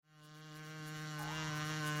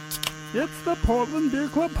It's the Portland Beer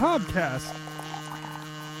Club podcast.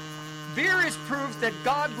 Beer is proof that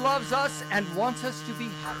God loves us and wants us to be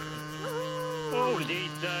happy. Oh,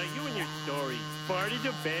 Lisa, you and your stories. Parties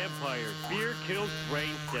of vampires. Beer kills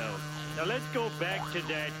brain cells. Now let's go back to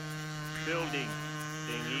that building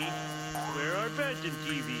thingy where our beds and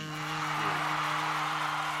TV is.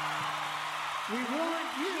 We want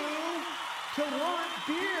you to want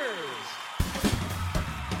beers.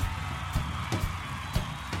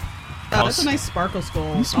 Oh, that's a nice sparkle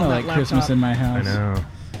skull. You smell on that like laptop. Christmas in my house. I know.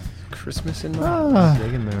 Christmas in my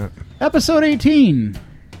Digging that. Episode 18.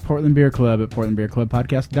 Portland Beer Club at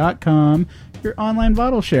portlandbeerclubpodcast.com, your online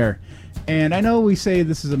bottle share. And I know we say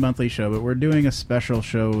this is a monthly show, but we're doing a special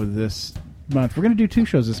show this month. We're going to do 2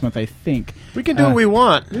 shows this month, I think. We can do what we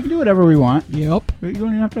want. We can do whatever we want. Yep. We don't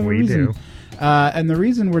even have to have a We reason. do. And the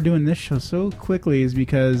reason we're doing this show so quickly is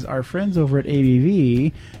because our friends over at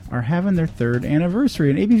ABV are having their 3rd anniversary.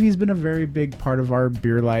 And ABV has been a very big part of our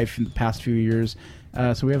beer life in the past few years.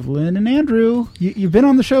 So we have Lynn and Andrew. You've been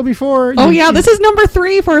on the show before. Oh, yeah, this is number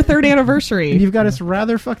 3 for our 3rd anniversary. And you've got us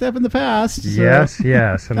rather fucked up in the past. So.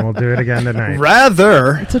 Yes, and we'll do it again tonight.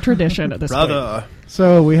 Rather. It's a tradition at this point. Brother.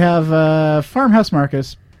 So we have Farmhouse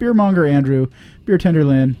Marcus, Beermonger Andrew, Beer Tender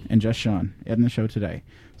Lynn, and Just Sean in the show today.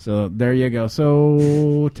 So there you go.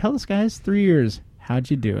 So tell us, guys, 3 years. How'd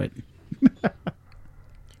you do it?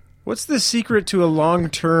 What's the secret to a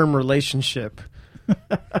long-term relationship?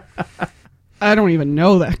 I don't even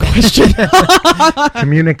know that question.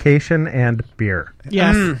 Communication and beer.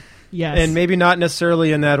 Yes. Yes. And maybe not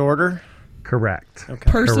necessarily in that order. Correct. Okay.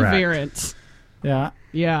 Perseverance. Yeah.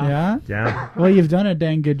 Yeah. Yeah. Yeah. Well, you've done a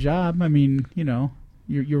dang good job. I mean, you know,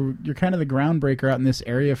 you're kind of the groundbreaker out in this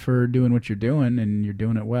area for doing what you're doing, and you're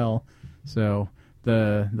doing it well. So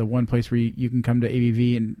the one place where you can come to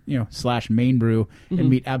ABV and / Main Brew and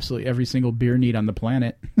meet absolutely every single beer need on the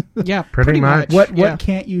planet. Yeah. Pretty much. What Yeah.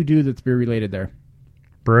 can't you do that's beer related there?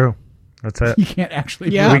 Brew. That's it. You can't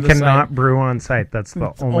actually. Yeah. brew We on the site. cannot brew on site. That's the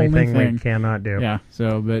That's the only only thing thing. we cannot do. Yeah.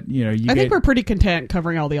 So, but you I think we're pretty content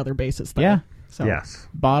covering all the other bases, though. Yeah. So. Yes.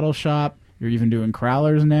 bottle shop. You're even doing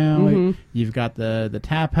crowlers now. Mhm. You've got the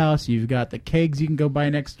tap house. You've got the kegs you can go buy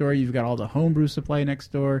next door. You've got all the homebrew supply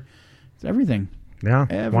next door. It's everything. Yeah.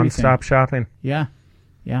 Everything. One-stop shopping. Yeah.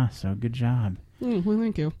 Yeah. So good job. Well,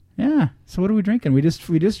 thank you. Yeah. So what are we drinking? We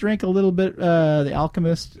just drank a little bit. The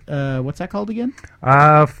Alchemist. What's that called again?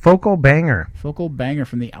 Focal Banger. Focal Banger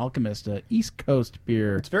from the Alchemist. East Coast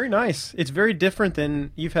beer. It's very nice. It's very different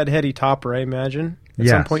than you've had Hetty Topper, I imagine, at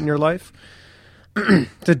Yes. some point in your life.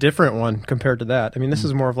 It's a different one compared to that. I mean, this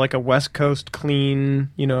is more of like a West Coast clean,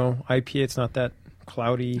 IPA. It's not that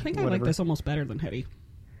cloudy. I think I like this almost better than Hetty.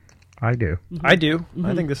 I do. I do.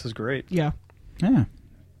 I think this is great. Yeah. Yeah.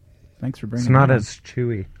 Thanks for bringing. It's not that as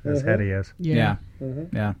chewy as Hetty is. Yeah.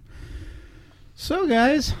 Yeah. So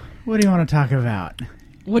guys, what do you want to talk about?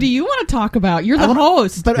 What do you want to talk about? You're the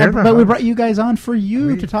host. But You're the we host. brought you guys on for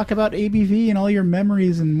you to talk about ABV and all your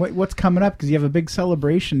memories and what's coming up, because you have a big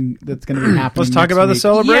celebration that's going to be happening. Let's talk next about the week.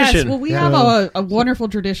 celebration. Yes, well, we have a wonderful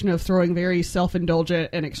tradition of throwing very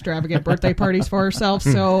self-indulgent and extravagant birthday parties for ourselves.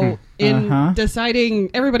 So in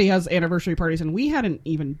deciding, everybody has anniversary parties, and we hadn't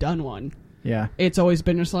even done one. Yeah. It's always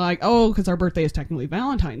been just like, because our birthday is technically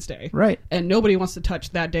Valentine's Day. Right. And nobody wants to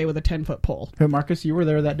touch that day with a 10-foot pole. Hey, Marcus, you were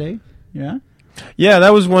there that day? Yeah. Yeah,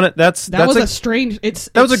 that was one. That was a strange.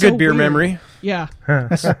 That was a good beer memory. Yeah.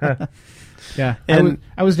 Yeah. And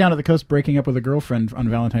I was down at the coast breaking up with a girlfriend on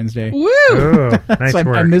Valentine's Day. Woo! Ooh, nice So I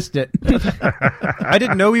work. missed it. I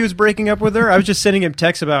didn't know he was breaking up with her. I was just sending him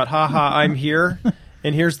texts about, haha, I'm here,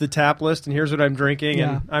 and here's the tap list, and here's what I'm drinking, Yeah.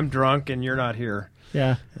 and I'm drunk, and you're not here.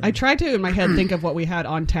 Yeah. I tried to, in my head, think of what we had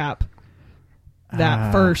on tap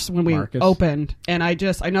first when we Marcus. opened. And I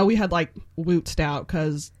know we had like Woot Stout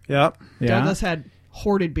because Yep. Yeah. Douglas had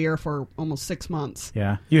hoarded beer for almost 6 months.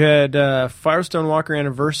 Yeah. You had Firestone Walker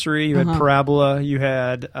Anniversary. You had Uh-huh. Parabola. You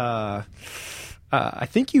had, I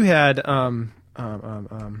think you had,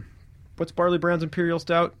 what's Barley Brown's Imperial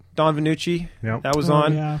Stout? Don Vanucci. Yep. That was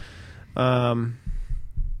on. Yeah.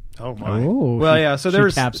 Oh my. Oh. Well, yeah. So she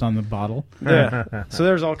there's taps on the bottle. yeah. So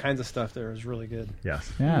there's all kinds of stuff there. It was really good.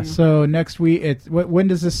 Yes. Yeah. So next week, when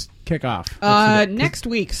does this kick off? What's the date? Next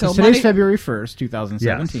week. 'Cause So today's Monday, February 1st,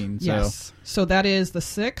 2017. Yes. So that is the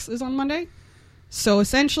 6th is on Monday. So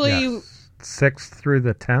essentially, Yes. 6th through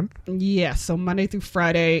the 10th. yes. So Monday through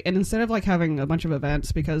Friday, and instead of like having a bunch of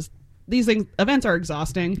events, because these events are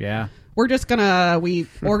exhausting. Yeah. We're just we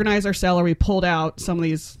organized our cellar. We pulled out some of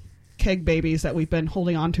these keg babies that we've been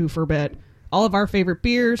holding on to for a bit. All of our favorite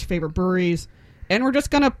beers, favorite breweries, and we're just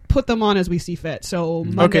gonna put them on as we see fit. So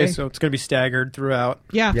Monday, Okay, so it's going to be staggered throughout.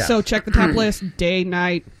 yeah. Yes. So check the tap list, day,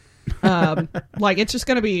 night, Like it's just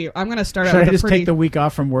gonna be. I'm gonna start out Should with I a just pretty. take the week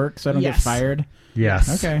off from work so I don't get Yes. fired?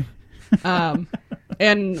 Yes. Okay.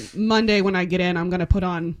 And Monday when I get in, I'm gonna put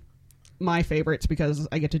on my favorites because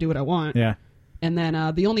I get to do what I want. Yeah. And then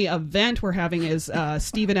the only event we're having is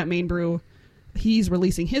Steven at Main Brew. He's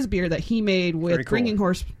releasing his beer that he made with Very cool. Drinking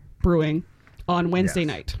Horse Brewing on Wednesday Yes.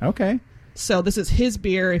 night. Okay. So this is his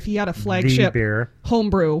beer. If he had a The flagship beer.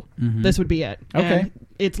 homebrew, this would be it. Okay. And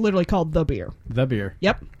it's literally called The Beer. The beer.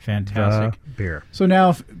 Yep. Fantastic. The beer. So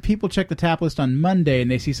now if people check the tap list on Monday and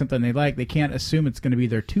they see something they like, they can't assume it's going to be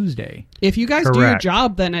there Tuesday. If you guys do your Correct.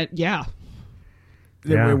 job, then yeah.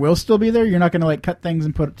 Yeah. It will still be there? You're not going to like cut things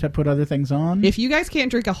and put other things on? If you guys can't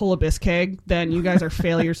drink a whole abyss keg, then you guys are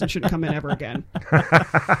failures and shouldn't come in ever again.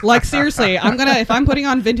 Like seriously, if I'm putting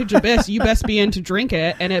on vintage abyss, you best be in to drink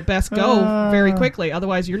it, and it best go very quickly.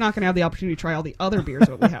 Otherwise, you're not going to have the opportunity to try all the other beers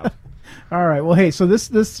that we have. All right. Well, hey, so this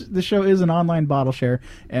show is an online bottle share,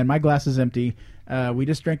 and my glass is empty. We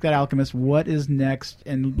just drank that Alchemist. What is next?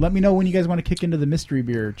 And let me know when you guys want to kick into the mystery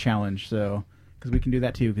beer challenge. So, because we can do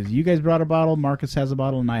that too. Because you guys brought a bottle, Marcus has a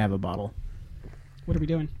bottle, and I have a bottle. What are we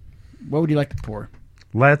doing? What would you like to pour?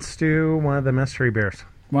 Let's do one of the mystery beers.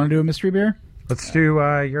 Want to do a mystery beer? Let's do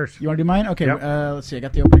yours. You want to do mine? Okay. Yep. Let's see. I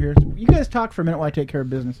got the opener here. You guys talk for a minute while I take care of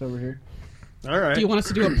business over here. All right. Do you want us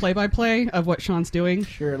to do a play-by-play of what Sean's doing?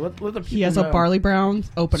 Sure. Let the people He has a know. barley brown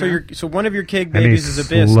opener. So one of your keg And babies he's is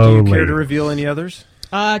Abyss. Do you care slowly- to reveal any others?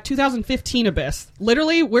 2015 Abyss.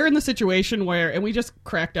 Literally, we're in the situation where, and we just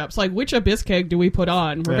cracked up. It's like, which Abyss keg do we put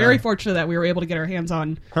on? We're Yeah. very fortunate that we were able to get our hands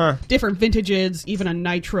on Huh. different vintages, even a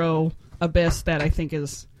Nitro Abyss that I think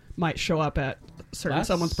might show up at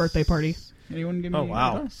someone's birthday party. Anyone give me Oh,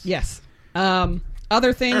 wow. a glass? Yes.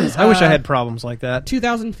 Other things. I wish I had problems like that.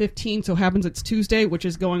 2015, so happens it's Tuesday, which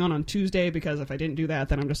is going on Tuesday, because if I didn't do that,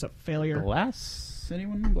 then I'm just a failure. Glass?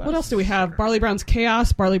 Anyone? Glass? What else do we have? Barley Brown's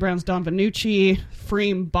Chaos, Barley Brown's Don Vanucci,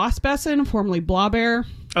 Freem Boss Besson, formerly Blaubear.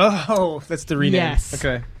 Oh, that's the rename. Yes.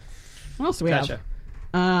 Okay. What else do we Gotcha.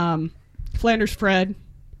 have? Flanders Fred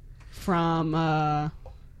from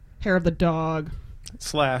Hair of the Dog.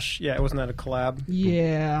 / yeah, wasn't that a collab?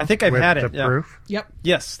 Yeah. I think I've With had it. the Yeah. proof. Yep.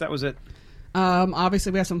 Yes, that was it.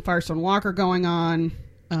 Obviously, we have some Firestone Walker going on.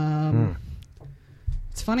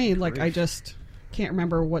 It's funny, like, I just can't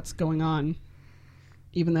remember what's going on,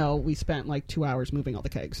 even though we spent like 2 hours moving all the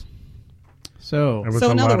kegs. So, It was So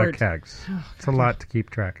a in lot other of words- kegs. It's a lot to keep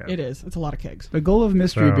track of. It is. It's a lot of kegs. the goal of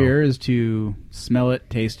mystery So- beer is to smell it,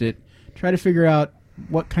 taste it, try to figure out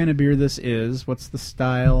what kind of beer this is, what's the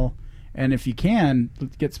style, and if you can,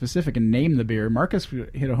 let's get specific and name the beer. Marcus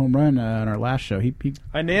hit a home run on our last show. He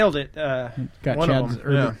I nailed it. got One of Chad's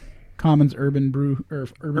them, Commons Urban Brew or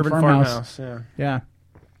Urban, Urban Farmhouse. Farmhouse. Yeah. Yeah.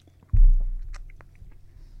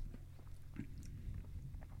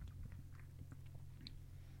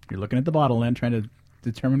 You're looking at the bottle then, trying to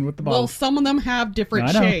determine what the bottle. Well, some of them have different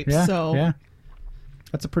I know. shapes, Yeah, so yeah,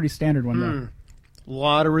 that's a pretty standard one though. A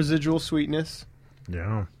lot of residual sweetness.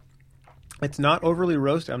 Yeah. It's not overly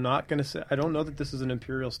roasted. I'm not going to say. I don't know that this is an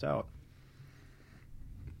imperial stout.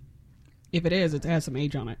 if it is, it has some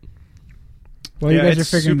age on it. Well, you yeah, guys are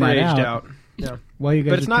it's figuring super that aged out. out. Yeah, Well, you guys,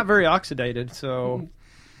 but it's are not very oxidated. So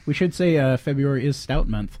We should say February is Stout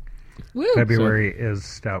Month. Woo! February is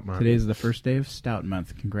stout month. Today's the first day of Stout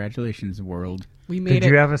Month. Congratulations, world. We made Did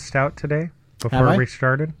it. you have a stout today before I? we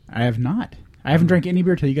started? I have not. I haven't drank any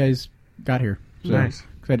beer till you guys got here. So, Nice.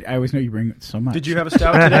 'cause I always know you bring so much. did you have a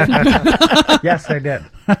stout today? Yes, I did.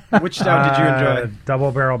 Which stout did you enjoy?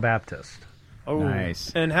 Double Barrel Baptist. Oh,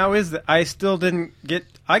 Nice. And how is that? I still didn't get.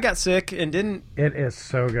 I got sick and didn't. It is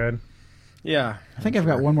so good. Yeah. I think I've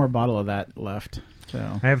got one more bottle of that left. So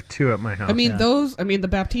I have 2 at my house. I mean, Yeah. the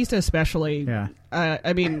Baptista especially. yeah.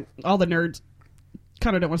 I mean, all the nerds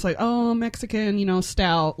kind of don't want to say, oh, Mexican,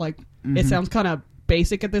 stout. Like, it sounds kind of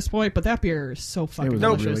basic at this point, but that beer is so fucking was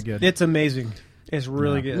delicious. really good. It's amazing. It's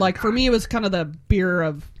really Yeah. good. Like, for me, it was kind of the beer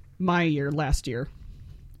of my year last year.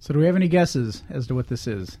 So do we have any guesses as to what this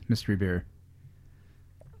is? Mystery beer.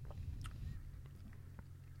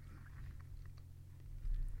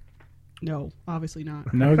 No, obviously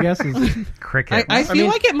not. No guesses. Cricket. I feel mean,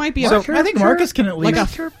 like it might be So a I think Marcus can at like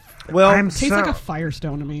least. a well, I'm tastes so, like a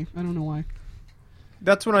Firestone to me. I don't know why.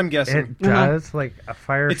 that's what I'm guessing. It does like a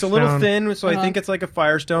Firestone. It's a little thin, so I Uh-huh. think it's like a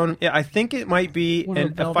Firestone. Yeah, I think it might be One of the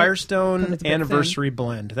a velvet, 'cause Firestone it's a bit anniversary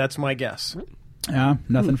blend. That's my guess. Yeah,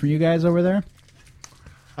 nothing for you guys over there.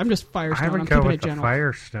 I'm just I Firestone. would I'm go keeping with it the general.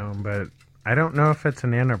 Firestone, but I don't know if it's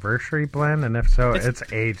an anniversary blend, and if so, it's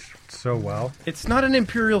aged so well. It's not an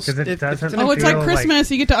imperial. 'Cause it if doesn't Oh, it's like feel Christmas.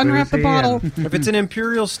 You get to unwrap the boozy bottle. and- it's an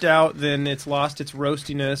imperial stout, then it's lost its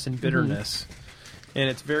roastiness and bitterness. and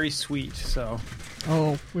it's very sweet. So,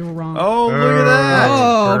 Oh, we were wrong. oh, look at that!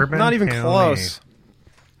 Oh, Bourbon Not even County. close.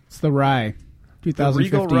 It's the rye, The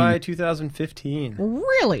 2015. Regal Rye 2015.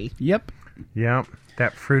 Really? Yep. Yep,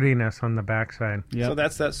 that fruitiness on the backside. Yep. So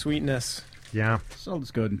that's that sweetness. Yeah. So I'll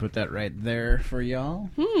just go ahead and put that right there for y'all.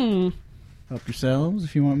 Hmm. Help yourselves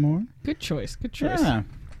if you want more. Good choice. Good choice. Yeah.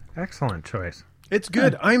 Excellent choice. It's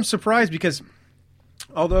good. I'm surprised because,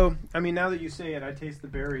 although I mean, now that you say it, I taste the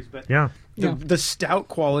berries, but Yeah. the stout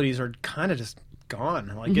qualities are kind of just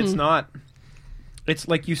gone. Like it's not. It's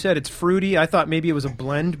like you said. It's fruity. I thought maybe it was a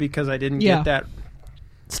blend because I didn't Yeah. get that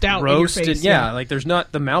Stout in your roasted. face, Yeah, like there's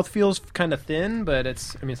not. The mouth feels kind of thin, but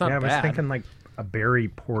it's. I mean, it's not Yeah, I was bad. thinking like a berry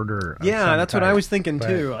porter. Of Yeah, some that's what I type, was thinking but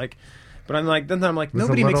too. Like, but I'm like, then I'm like, was a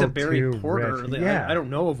nobody makes a little berry too porter. rich. Like, Yeah. I don't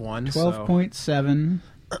know of one. 12.7.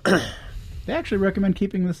 They actually recommend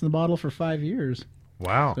keeping this in the bottle for 5 years.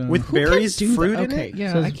 Wow. So With Who can berries, do fruit that? in Okay, it.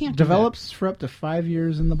 yeah, says I can't. do develops for up to 5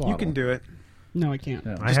 years in the bottle. You can do it. that. No, I can't.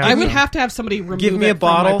 Yeah. I would have to have somebody remove Give me it a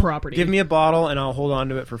bottle. from my property. Give me a bottle, and I'll hold on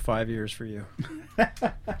to it for 5 years for you.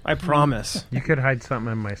 I promise. You could hide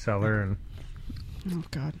something in my cellar and Oh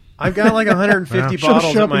God. I've got like 150 She'll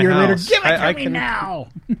bottles show at up a my year later. house. Give it to I me can- now.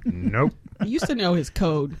 nope. I used to know his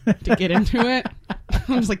code to get into it.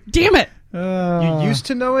 I was like, damn it. You used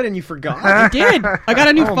to know it, and you forgot. I did. I got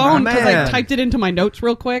a new Oh, phone because I man. typed it into my notes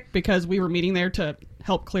real quick because we were meeting there to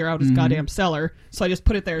help clear out his goddamn cellar. So I just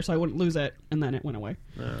put it there so I wouldn't lose it, and then it went away.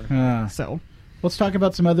 So Let's talk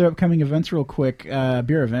about some other upcoming events real quick.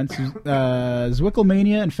 Beer events.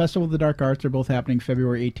 Zwickelmania and Festival of the Dark Arts are both happening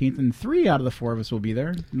February 18th, and 3 out of the 4 of us will be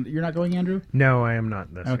there. You're not going, Andrew? No, I am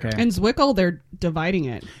not this Okay. year. and Zwickel, they're dividing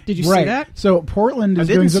it. Did you see Right. that? So Portland is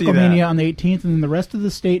I doing didn't see Zwickelmania that. on the 18th, and then the rest of the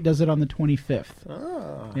state does it on the 25th.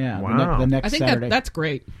 Oh, Yeah, Wow. the next I think Saturday. that's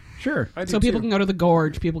great. Sure. I do So people too. can go to the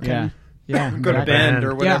gorge. People Yeah. can Yeah. go to exactly. Bend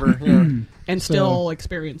or whatever. Yeah. and So- still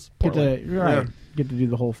experience Get Portland. to, right, get to do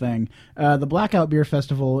the whole thing. The Blackout Beer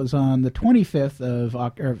Festival is on the 25th of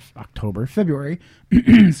February.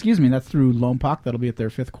 Excuse me, that's through Lompoc. That'll be at their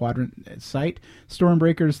 5th Quadrant site.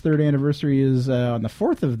 Stormbreaker's 3rd anniversary is on the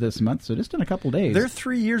 4th of this month, so just in a couple days. They're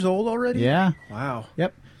 3 years old already? Yeah. Wow.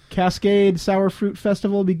 Yep. Cascade Sour Fruit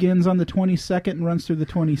Festival begins on the 22nd and runs through the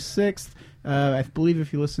 26th. I believe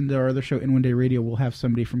if you listen to our other show, In One Day Radio, we'll have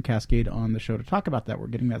somebody from Cascade on the show to talk about that. We're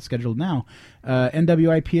getting that scheduled now.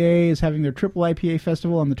 NWIPA is having their Triple IPA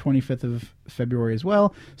Festival on the 25th of February as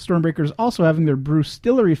well. Stormbreaker is also having their Brew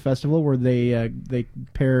Stillery Festival, where they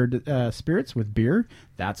paired spirits with beer.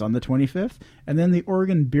 That's on the 25th. And then the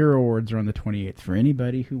Oregon Beer Awards are on the 28th for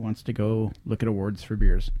anybody who wants to go look at awards for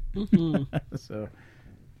beers. So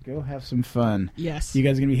go have some fun. Yes. You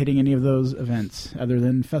guys going to be hitting any of those events other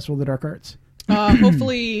than Festival of the Dark Arts?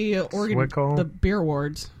 Hopefully, Oregon, Swickel. the beer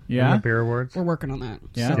awards. Yeah? And the beer awards. We're working on that.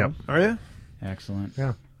 Yeah? So. Yep. Are you? Excellent.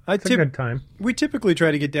 Yeah. I It's a good time. We typically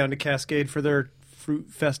try to get down to Cascade for their fruit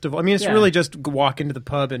festival. I mean, it's Yeah. really just walk into the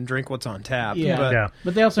pub and drink what's on tap. Yeah. But Yeah.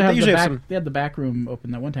 But they also But have they the usually back. have some- They had the back room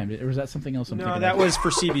open that one time, or was that something else? I'm no, thinking that of? was for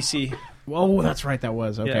CBC. Oh, that's right. That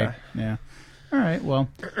was okay. Yeah. Yeah. All right. Well,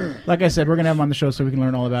 like I said, we're gonna have him on the show so we can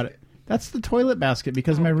learn all about it. That's the toilet basket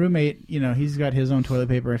because my roommate, he's got his own toilet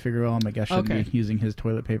paper. I figure, well, my guy shouldn't Okay. be using his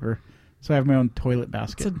toilet paper, so I have my own toilet It's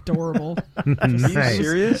basket. adorable. Are you Nice.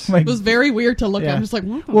 serious? Like, It was very weird to look Yeah. at. I'm just like,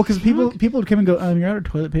 what the well, because fuck? people would come and go, you're out of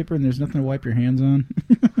toilet paper and there's nothing to wipe your hands on.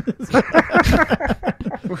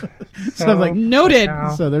 So I'm like, Noted.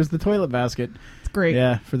 Wow. so there's the toilet basket. It's great.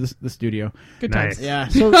 Yeah, for the studio. Good Nice. times. Yeah,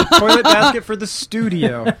 so Toilet basket for the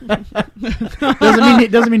studio.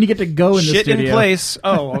 doesn't mean you get to go in the Shit studio. in place.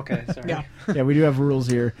 Oh, okay. Sorry. Yeah. Yeah, we do have rules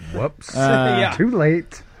here. Whoops. Yeah. Too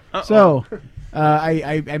late. So,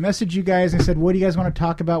 I messaged you guys and said, what do you guys want to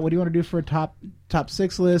talk about? What do you want to do for a top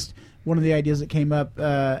 6 list? One of the ideas that came up,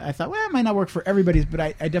 I thought, well, it might not work for everybody's, but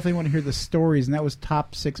I definitely want to hear the stories, and that was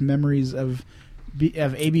top 6 memories of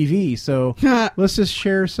ABV. So let's just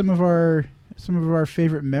share some of our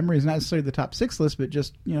favorite memories, not necessarily the top 6 list, but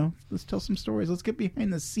just let's tell some stories. Let's get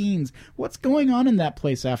behind the scenes. What's going on in that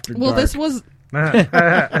place after Well, dark? this was.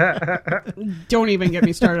 Don't even get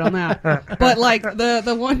me started on that. But like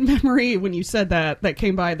the one memory when you said that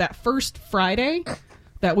came by that first Friday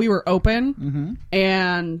that we were open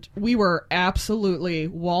and we were absolutely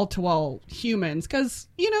wall to wall humans because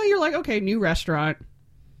you're like, okay, new restaurant.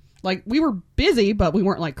 Like we were busy, but we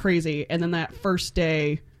weren't like crazy. And then that first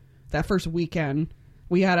day, that first weekend,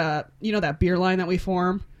 we had that beer line that we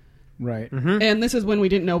form. right. And this is when we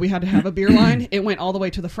didn't know we had to have a beer line. It went all the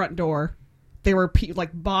way to the front door. There were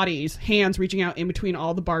like bodies, hands reaching out in between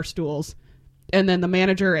all the bar stools. And then the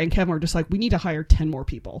manager and Kevin were just like, we need to hire 10 more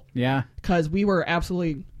people Yeah. because we were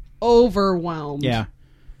absolutely overwhelmed. Yeah.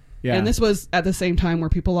 Yeah. And this was at the same time where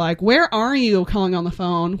people like, where are you, calling on the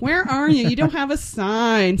phone? Where are you? You don't have a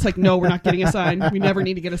sign. It's like, no, we're not getting a sign. We never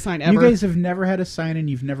need to get a sign ever. You guys have never had a sign and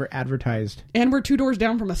you've never advertised. And we're 2 doors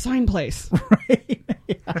down from a sign place. Right?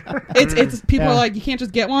 It's people Yeah. are like, you can't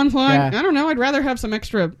just get one. So like, Yeah. I don't know. I'd rather have some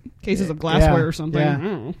extra cases of glassware Yeah. or something. Yeah. I don't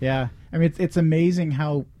know. Yeah. I mean, it's amazing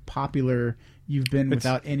how popular you've been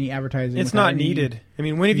without any advertising. It's without not any- needed. I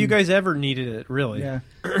mean, when have you guys ever needed it, really? Yeah.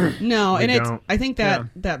 No, We and it's. don't. I think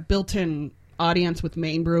that built-in audience with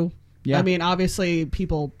Main Brew. Yeah. I mean, obviously,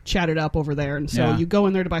 people chatted up over there, and so Yeah. you go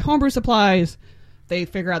in there to buy homebrew supplies. They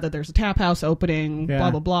figure out that there's a tap house opening. Yeah.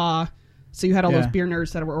 Blah blah blah. So you had all Yeah. those beer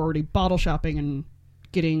nerds that were already bottle shopping and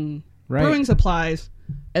getting Right. brewing supplies,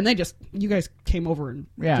 and you guys came over in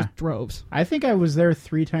Yeah. just droves. I think I was there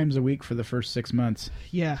 3 times a week for the first 6 months.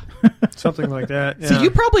 Yeah. Something like that. So yeah. you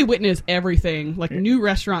probably witnessed everything, like new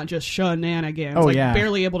restaurant just shenanigans, Oh, like yeah.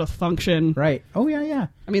 barely able to function. Right. Oh, yeah, yeah.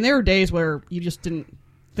 I mean, there were days where you just didn't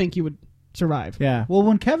think you would survive. Yeah. Well,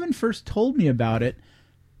 when Kevin first told me about it,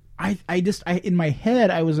 I in my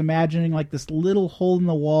head I was imagining like this little hole in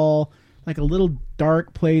the wall, like a little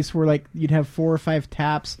dark place where like you'd have 4 or 5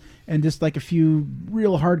 taps and just like a few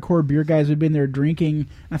real hardcore beer guys would be in there drinking. And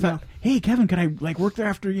I thought, hey Kevin, could I like work there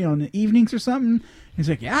after, in the evenings or something? He's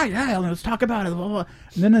like, yeah, let's talk about it. Blah, blah, blah.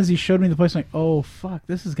 And then as he showed me the place, I'm like, oh fuck,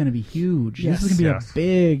 this is gonna be huge. Yes. This is gonna be Yes. a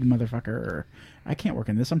big motherfucker. I can't work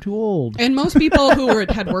in this. I'm too old. And most people who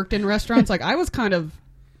had worked in restaurants, like I was kind of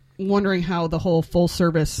wondering how the whole full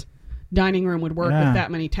service dining room would work Yeah. with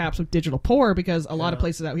that many taps with digital pour, because a lot of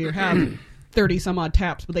places out here have 30 some odd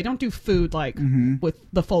taps, but they don't do food like with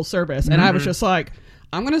the full service. And I was just like,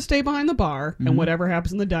 I'm going to stay behind the bar, and whatever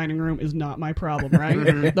happens in the dining room is not my problem, right?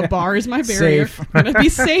 The bar is my barrier. Safe. I'm going to be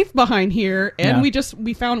safe behind here. And Yeah.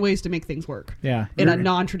 we found ways to make things work Yeah. in a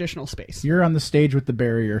non-traditional space. You're on the stage with the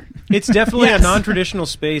barrier. It's definitely Yes. a non-traditional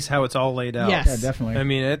space how it's all laid out. Yes. Yeah, definitely. I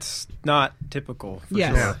mean, it's not typical. For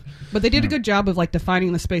Yes. sure. But they did a good job of like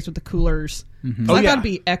defining the space with the coolers. Oh, I yeah. thought it'd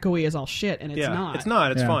be echoey as all shit, and it's Yeah, not. it's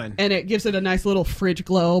not. It's Yeah. fine. And it gives it a nice little fridge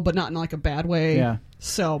glow, but not in like a bad way. Yeah.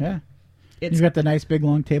 So Yeah. it's You've got the nice big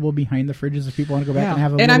long table behind the fridges if people want to go back yeah. and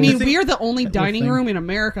have a And I little- mean, we are the only little dining thing. room in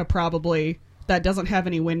America probably that doesn't have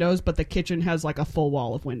any windows, but the kitchen has like a full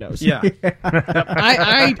wall of windows. Yeah.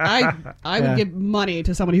 I Yeah. would give money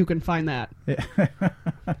to somebody who can find that.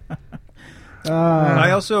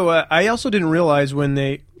 I also didn't realize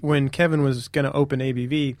when Kevin was going to open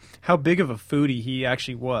ABV how big of a foodie he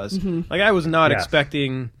actually was. Mm-hmm. Like I was not Yes.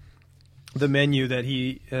 expecting the menu that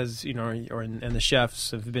he has, and the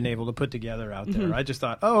chefs have been able to put together out Mm-hmm. there. I just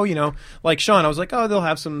thought, like Sean, I was like, oh, they'll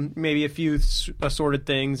have maybe a few assorted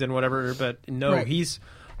things and whatever, but no, Right. he's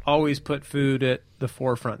always put food at the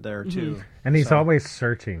forefront there too. Mm-hmm. And he's So- always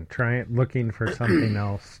searching, looking for something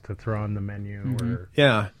else to throw on the menu or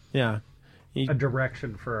Yeah. a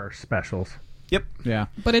direction for our specials. Yep. Yeah.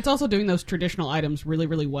 But it's also doing those traditional items really,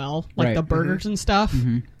 really well, like Right. the burgers and stuff.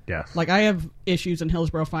 Yes. Like I have issues in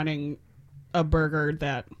Hillsborough finding a burger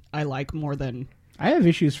that I like more than. I have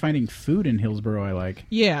issues finding food in Hillsborough I like.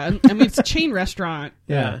 Yeah, and, I mean it's a chain restaurant.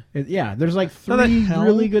 Yeah. There's like No, that 3 hell-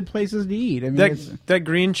 really good places to eat. I mean, it's, That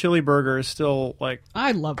green chili burger is still like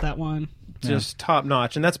I love that one. just top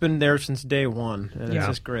notch, and that's been there since day one, and Yeah. it's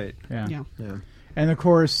just great. yeah. Yeah. Yeah. And of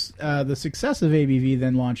course, the success of ABV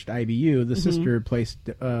then launched IBU, the sister place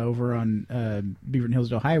over on Beaverton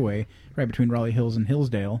Hillsdale Highway, right between Raleigh Hills and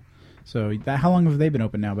Hillsdale. So how long have they been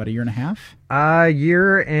open now? About a year and a half? A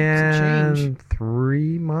year It's a and change.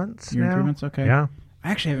 3 months Year and now. 3 months? Okay. Yeah. I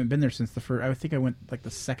actually haven't been there since the first. I think I went like the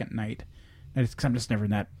second night. And it's 'cause I'm just never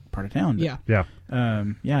in that part of town. But,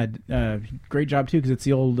 Yeah. great job too because it's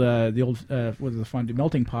the old what was the fondue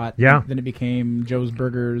melting pot. Yeah. Then it became Joe's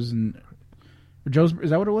Burgers and Joe's. Is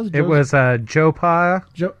that what it was? It was Joe Pa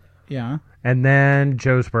Joe. Yeah. and then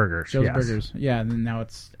Joe's Burgers. Joe's yes. Burgers. Yeah, and then now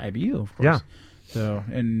it's IBU, of course. Yeah. So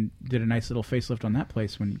and did a nice little facelift on that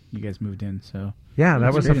place when you guys moved in. So Yeah, that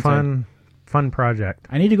It's was great a fun project.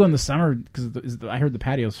 I need to go in the summer because I heard the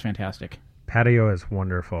patio's fantastic. Patio is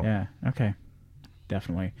wonderful. Yeah. Okay.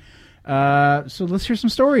 Definitely. So let's hear some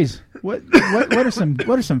stories. What are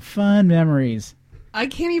some fun memories? I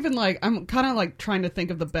can't even I'm kind of trying to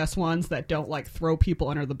think of the best ones that don't throw people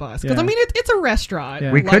under the bus, because Yeah. I mean it's a restaurant.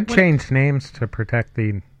 Yeah. We Like, could when- change names to protect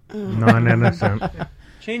the non-innocent.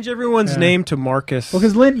 Change everyone's Yeah. name to Marcus. Well,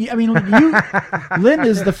 because Lynn, Lynn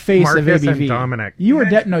is the face of Marcus and ABV. Dominic. You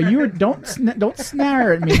are don't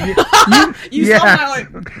snare at me. You Yeah. saw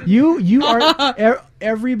my You are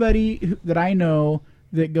everybody that I know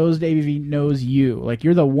that goes to ABV knows you. Like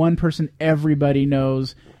you're the one person everybody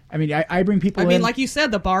knows. I mean, I bring people I in. mean, like you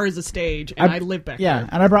said, the bar is a stage, and I live back Yeah, there.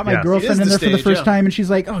 and I brought my Yes. girlfriend It in is there the for the stage, first yeah. time, and she's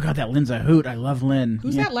like, "Oh God, that Lynn's a hoot. I love Lynn."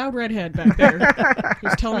 Who's yeah. that loud redhead back there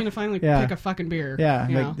who's telling me to finally Yeah. pick a fucking beer? Yeah,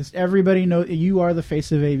 You know? like just everybody know you are the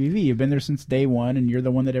face of ABV. You've been there since day one, and you're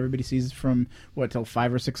the one that everybody sees from till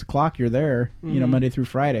 5 or 6 o'clock. You're there, Monday through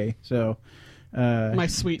Friday. So, My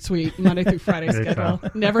sweet Monday through Friday Good schedule.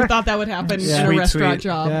 job. Never thought that would happen Yeah. in a Sweet, restaurant sweet.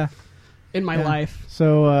 job yeah. in my Yeah. life.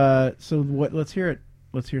 So, what? Let's hear it.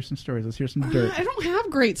 Let's hear some stories. Let's hear some dirt. I don't have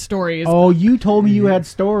great stories. Oh, you told me you had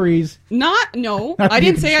stories. No, Not I that you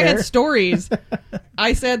didn't can say I had share. stories.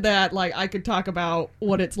 I said that like I could talk about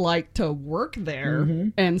what it's like to work there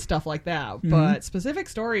and stuff like that. But specific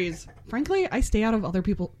stories, frankly, I stay out of other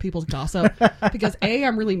people's gossip because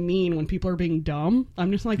I'm really mean when people are being dumb.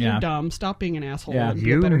 I'm just like, Yeah. you're dumb. Stop being an asshole. Yeah. And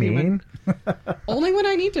be a You better mean? human. Only when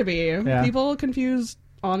I need to be. Yeah. People confuse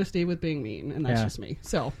honesty with being mean, and that's Yeah. just me.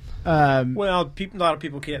 So Well, a lot of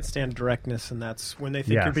people can't stand directness, and that's when they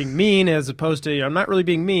think Yes. you're being mean, as opposed to I'm not really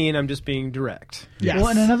being mean. I'm just being direct. yes. Well,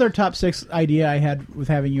 and another top 6 idea I had with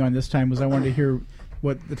having you on this time was I wanted to hear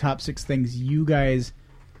what the top 6 things you guys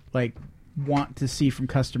like want to see from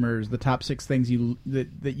customers. The top 6 things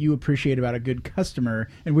that you appreciate about a good customer.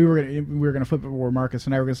 And we were gonna flip it where Marcus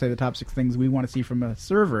and I were gonna say the top 6 things we want to see from a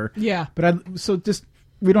server. Yeah. But just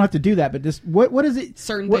we don't have to do that. But just what is it?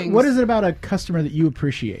 Certain what, things. What is it about a customer that you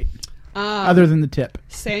appreciate other than the tip?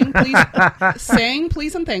 saying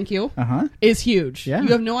please and thank you Uh-huh. is huge. Yeah. You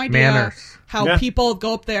have no idea Manners. how Yeah. people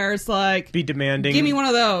go up there. It's like, Be demanding. give me one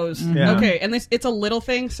of those. Yeah. Okay, and it's a little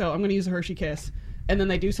thing, so I'm going to use a Hershey Kiss. And then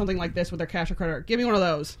they do something like this with their cash or credit. Give me one of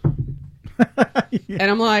those. And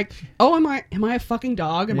I'm like, oh, am I a fucking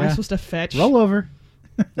dog? Am I Yeah. supposed to fetch? Roll over.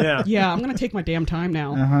 Yeah. Yeah, I'm going to take my damn time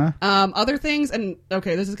now. Uh-huh. Other things, and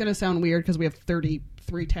okay, this is going to sound weird because we have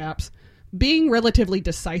 33 taps. Being relatively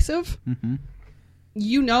decisive.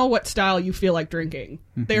 You know what style you feel like drinking.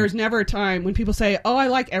 There's never a time when people say, oh, I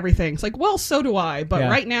like everything. It's like, well, so do I. But Yeah.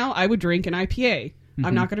 right now, I would drink an IPA.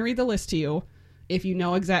 I'm not going to read the list to you. If you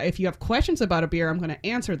know if you have questions about a beer, I'm going to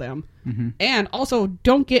answer them. And also,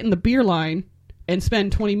 don't get in the beer line and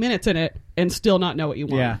spend 20 minutes in it and still not know what you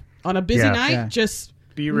want. Yeah. On a busy Yes. night, Yeah. just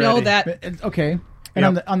Be know ready. that. Okay.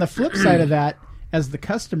 And on the flip side of that, as the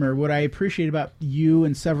customer, what I appreciate about you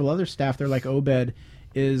and several other staff there like Obed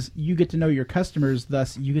is you get to know your customers,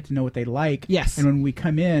 thus you get to know what they like. Yes. And when we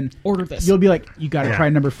come in, Order this. you'll be like, you got to Yeah. try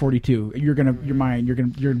number 42. You're gonna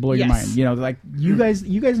blow your Yes. mind. You know, like you guys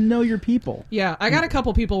know your people. Yeah, I got a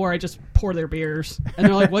couple people where I just pour their beers, and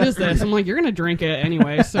they're like, "What is this?" I'm like, "You're gonna drink it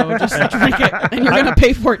anyway, so just drink it, and you're gonna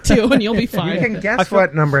pay for it too, and you'll be You fine." can guess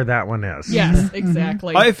what number that one is. Yes,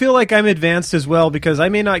 exactly. I feel like I'm advanced as well because I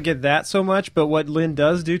may not get that so much, but what Lynn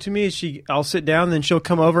does do to me is I'll sit down, then she'll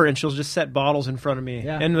come over and she'll just set bottles in front of me,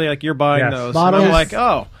 Yeah. and like you're buying Yes. those. Bottles. And I'm like,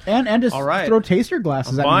 oh, And just All right. throw taster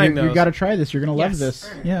glasses I'm at buying you. You those. got to try this. You're gonna love Yes. this.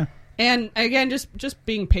 Yeah. And again, just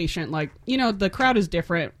being patient. Like, the crowd is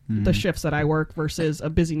different. The shifts that I work versus a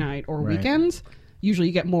busy night or Right. weekends. Usually,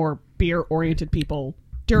 you get more beer-oriented people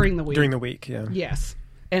during the week. during the week, yeah. Yes.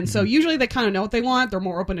 And so usually they kind of know what they want. They're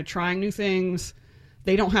more open to trying new things.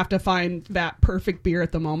 They don't have to find that perfect beer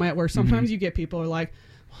at the moment, where sometimes you get people who are like,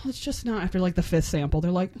 well, it's just not, after like the 5th sample. They're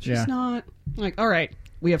like, it's just Yeah. not. I'm like, all right,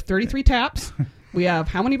 we have 33 taps. We have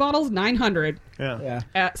how many bottles? 900. Yeah. Yeah.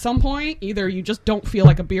 At some point, either you just don't feel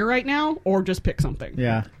like a beer right now, or just pick something.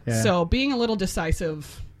 Yeah. Yeah. So being a little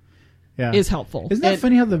decisive yeah. is helpful. Isn't that And-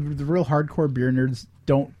 funny how the real hardcore beer nerds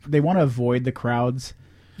they want to avoid the crowds?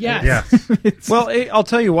 Yes. Yes. It's- Well, I'll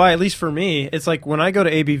tell you why. At least for me, it's like when I go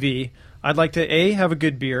to ABV, I'd like to A, have a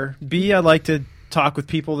good beer. B, I'd like to talk with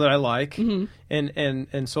people that I like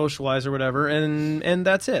and socialize or whatever, and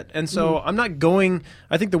that's it. And so I'm not going.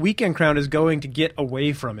 I think the weekend crowd is going to get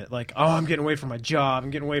away from it. Like, oh, I'm getting away from my job. I'm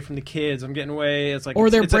getting away from the kids. I'm getting away. It's like, Or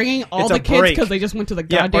they're it's a- bringing all it's the a kids break. because they just went to the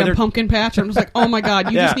Yeah, or goddamn they're- pumpkin patch. I'm just like, oh my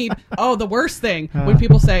god, you just Yeah. need. Oh, the worst thing when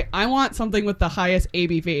people say, I want something with the highest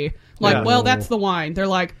ABV. Like, Yeah. well, that's the wine. They're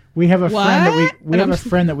like, we have a friend that What? we And have I'm a just-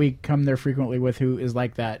 friend that we come there frequently with who is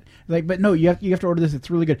like that. Like, but no, you have to order this. It's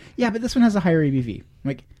really good. Yeah, but this one has a higher ABV. I'm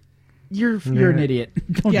like, you're an idiot.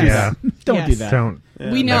 Don't Yes. do that. Don't do Yes. that. Don't.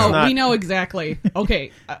 Yeah, we that's know, not- we know exactly.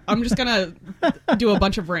 Okay, I'm just gonna do a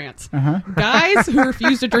bunch of rants. Uh-huh. Guys who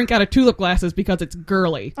refuse to drink out of tulip glasses because it's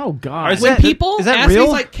girly. Oh God. Is When that- people is that ask me, real?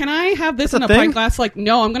 it's like, can I have this That's in a a thing? pint glass? Like,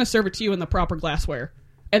 no, I'm going to serve it to you in the proper glassware.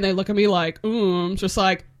 And they look at me like, just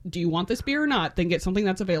like, do you want this beer or not? Then get something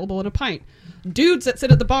that's available in a pint. Dudes that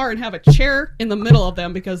sit at the bar and have a chair in the middle of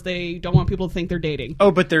them because they don't want people to think they're dating.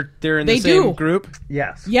 Oh, but they're in the They same do. group.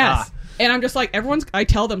 Yes. Yes. And I'm just like, I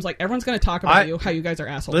tell them, like, everyone's going to talk about you, how you guys are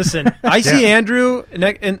assholes. Listen, I see Andrew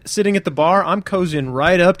sitting at the bar. I'm cozying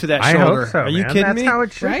right up to that I shoulder. hope so. Are you man. kidding That's me? how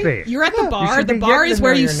it should right? be. You're at the bar. should The be bar getting is to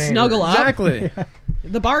where know you your neighbors. snuggle up. Exactly.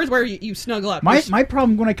 The bar is where you snuggle up. My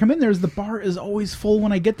problem when I come in there is the bar is always full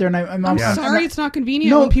when I get there, and I'm Yeah. Sorry, it's not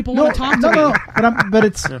convenient when people want to talk to me.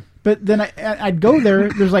 No, but then I'd go there.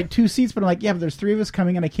 There's like 2 seats, but I'm like, yeah, but there's 3 of us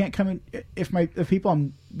coming, and I can't come in if the people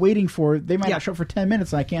I'm waiting for, they might not show up for 10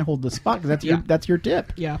 minutes, and I can't hold the spot because that's your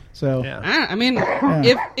tip. Yeah. So Yeah. I mean,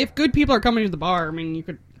 if good people are coming to the bar, I mean, you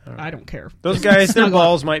could. I don't care. Those guys, their Snuggle up.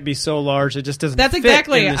 balls might be so large it just doesn't. That's fit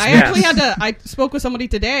exactly. in this I mess. actually had to. I spoke with somebody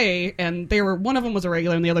today, and one of them was a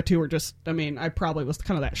regular, and the other 2 were just. I mean, I probably was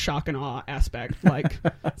kind of that shock and awe aspect. Like,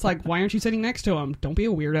 it's like, why aren't you sitting next to him? Don't be a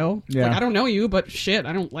weirdo. Yeah. Like, I don't know you, but shit,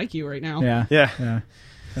 I don't like you right now. yeah, Yeah.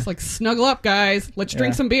 It's like, snuggle up, guys. Let's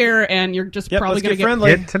drink some beer, and you're just Yep, probably let's gonna get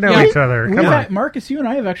friendly. Get to know Yeah. each other. Come on. Marcus, you and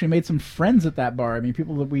I have actually made some friends at that bar. I mean,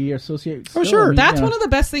 people that we associate. Oh, still. sure. I mean, That's you know. one of the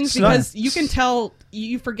best things So- because you can tell.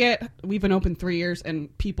 You forget we've been open 3 years,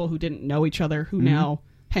 and people who didn't know each other who now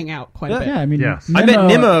hang out quite a bit. Yeah, I mean, Yes. I met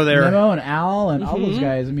Nemo there. Nemo and Al and all those Mhm.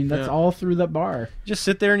 guys. I mean, that's Yeah. all through that bar. Just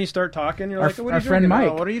sit there and you start talking. You're Our- like, what are our you friend drinking?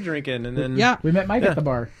 Mike. Oh, what are you drinking? And then Yeah. We met Mike Yeah. at the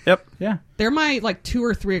bar. Yep. Yeah, They're my like 2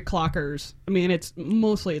 or 3 o'clockers. I mean, it's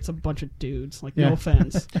a bunch of dudes. Like, Yeah. no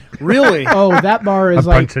offense. Really? Oh, that bar is A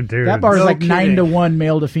like bunch of dudes. that bar is No like kidding. 9 to 1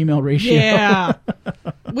 male to female ratio. Yeah,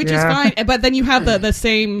 which is Yeah. fine. But then you have the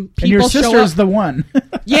same and your people show sister's up. the one.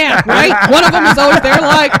 Yeah, right. One of them is always there,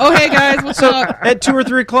 like, "Oh, hey guys, what's up?" At 2 or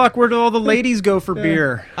 3 o'clock, where do all the ladies go for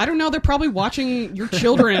beer? I don't know. They're probably watching your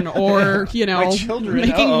children, or My children,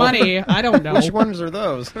 making uh-oh. money. I don't know. Which ones are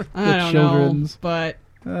those? I don't children's. know. But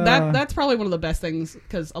that's probably one of the best things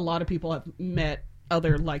because a lot of people have met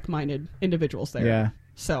other like-minded individuals there. Yeah.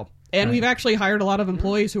 So, and we've actually hired a lot of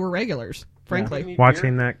employees who are regulars. Frankly,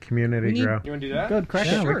 Watching that community We need- grow. You want to do that? Good, crack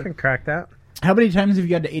Yeah, it. Sure. we can crack that How many times have you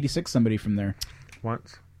got to 86 somebody from there?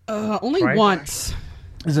 once. only Right. once.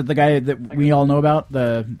 Is it the guy that we all know about?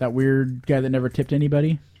 That weird guy that never tipped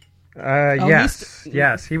anybody? Yes.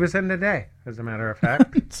 Yes. He was in today, as a matter of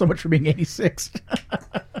fact. So much for being 86.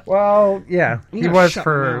 Well, yeah. I'm He gonna was shut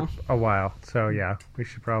for my mouth. a while. So, yeah, we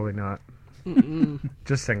should probably not.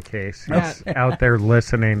 Just in case. Yeah. He's out there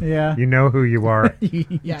listening. Yeah. You know who you are.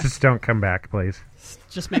 Yeah, Just don't come back, please.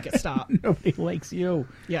 just make it stop. Nobody likes you.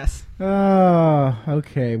 Yes. Oh,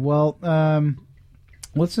 okay. Well,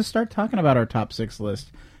 let's just start talking about our top 6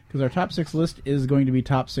 list. Because our top 6 list is going to be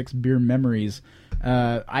top 6 beer memories.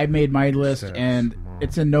 I made my list, Six and more.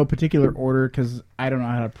 it's in no particular order because I don't know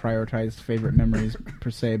how to prioritize favorite memories per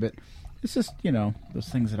se, but it's just, those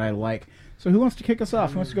things that I like. So who wants to kick us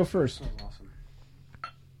off? Who wants to go first?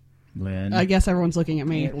 Lynn. I guess everyone's looking at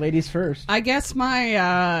me. Ladies first. I guess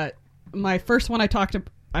my my first one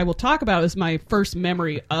I will talk about is my first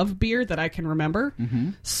memory of beer that I can remember.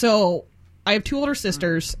 Mm-hmm. So I have 2 older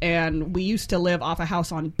sisters, and we used to live off a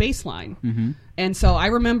house on Baseline. Mm-hmm. And so I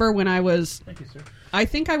remember when I was, Thank you, sir. I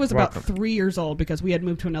think I was about Welcome. 3 years old because we had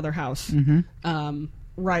moved to another house Mm-hmm.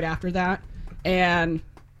 right after that. And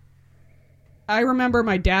I remember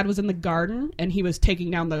my dad was in the garden, and he was taking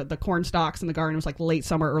down the corn stalks in the garden. It was like late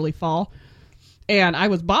summer, early fall. And I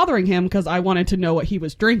was bothering him because I wanted to know what he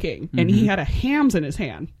was drinking. And he had a Hams in his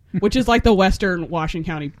hand, which is like the Western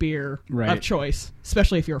Washington County beer Right. of choice,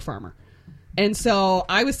 especially if you're a farmer. And so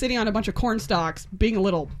I was sitting on a bunch of corn stalks, being a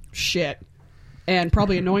little shit, and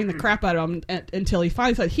probably annoying the crap out of him until he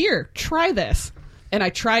finally said, "Here, try this." And I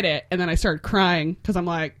tried it, and then I started crying because I'm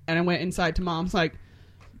like, and I went inside to Mom's like,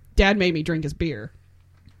 "Dad made me drink his beer."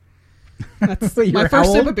 That's Wait, you my were first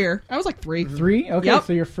how sip old? of beer. I was like 3. 3? Okay, Yep.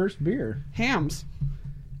 so your first beer. Hams.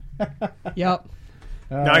 Yep.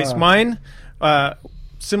 Nice. Mine,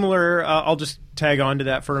 similar. I'll just tag on to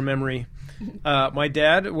that for a memory. My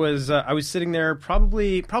dad was. I was sitting there,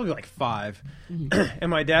 probably like 5, and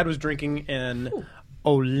my dad was drinking an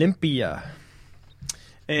Olympia.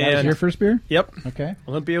 And That was your first beer? Yep, Okay.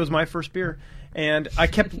 Olympia was my first beer, and I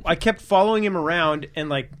kept following him around and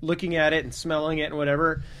like looking at it and smelling it and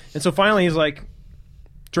whatever. And so finally, he's like,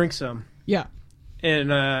 "Drink some." Yeah.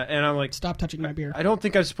 And I'm like, Stop touching my beer. I don't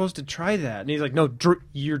think I'm supposed to try that. And he's like, no,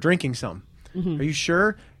 you're drinking some. Are you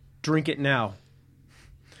sure? Drink it now.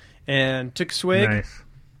 And took a swig. Nice.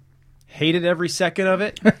 Hated every second of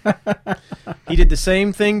it. He did the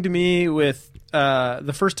same thing to me with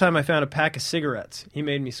the first time I found a pack of cigarettes. He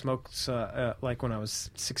made me smoke like when I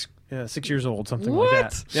was Yeah, 6 years old, something What?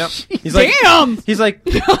 like that. Yep. He's like, Damn! he's like,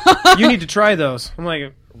 you need to try those. I'm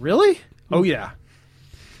like, really? Oh yeah.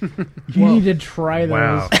 You need to try those.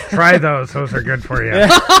 Wow. Try those. Those are good for you.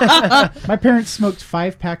 My parents smoked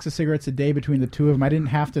 5 packs of cigarettes a day between the two of them. I didn't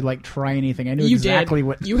have to like try anything. I knew You exactly did.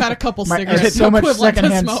 what. You had a couple I cigarettes. had so much equivalent to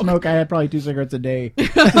secondhand smoke. I had probably 2 cigarettes a day.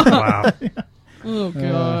 Wow. Oh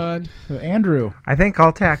God. So, Andrew, I think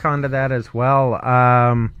I'll tack onto that as well.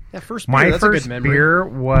 Yeah, first beer. My That's first a good memory. beer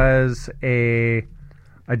was a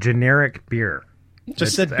generic beer.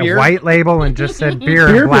 Just said A beer. white label and just said beer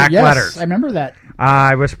in beer, black yes, letters. I remember that.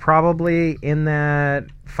 I was probably in that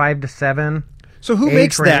 5 to 7. So who age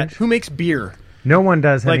makes that? range. Who makes beer? No one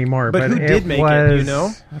does Like, anymore. but who it did make it? was, Do you know?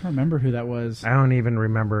 I don't remember who that was. I don't even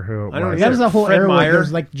remember who it I don't was. That was the whole Fred era where Meyer? there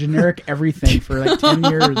was like generic everything for like 10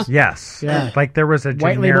 years. Yes. Yeah. Like there was a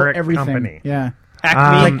White label generic everything. company. Yeah.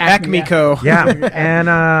 Acme, Like Acme, Acme Co. Yeah. And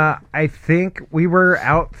I think we were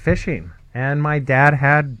out fishing. And my dad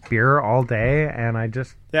had beer all day. And I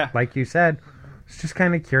just, Yeah. like you said, was just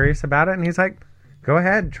kind of curious about it. And he's like, go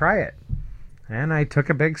ahead, try it. And I took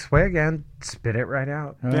a big swig and spit it right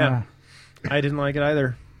out. Yeah. I didn't like it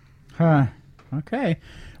either. Huh. Okay.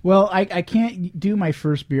 Well, I can't do my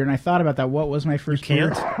first beer, and I thought about that. What was my first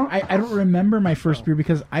beer? I don't remember my first beer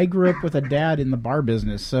because I grew up with a dad in the bar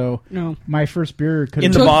business. So No. my first beer could In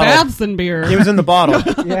have the Took bottle. baths and beer. It was in the bottle.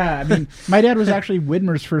 yeah, I mean, my dad was actually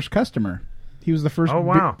Widmer's first customer. He was the first Oh,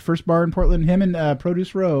 wow. first bar in Portland. Him and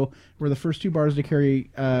Produce Row were the first 2 bars to carry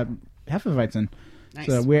Hefeweizen. Nice.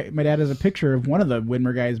 So my dad has a picture of one of the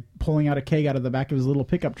Widmer guys pulling out a keg out of the back of his little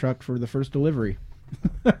pickup truck for the first delivery.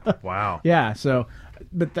 Wow. Yeah, so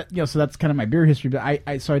but that, so that's kind of my beer history. But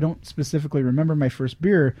I so I don't specifically remember my first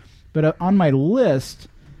beer, but on my list,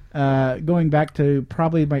 going back to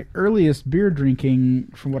probably my earliest beer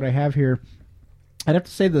drinking from what I have here, I'd have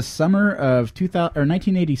to say the summer of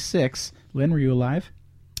 1986. Lynn, were you alive?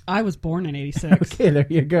 I was born in '86. Okay, there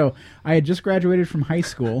you go. I had just graduated from high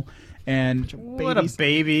school, and What a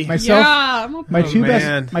baby. myself, Yeah, I'm a my two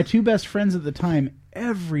man. best, my 2 best friends at the time.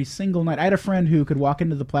 Every single night, I had a friend who could walk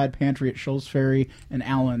into the Plaid Pantry at Shoals Ferry and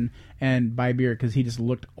Allen and buy beer because he just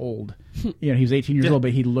looked old. He was 18 years old,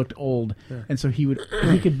 but he looked old, and so he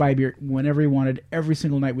could buy beer whenever he wanted. Every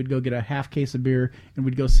single night, we'd go get a half case of beer, and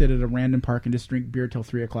we'd go sit at a random park and just drink beer till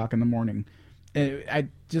 3:00 in the morning. And I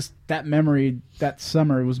just that memory, that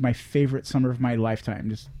summer was my favorite summer of my lifetime.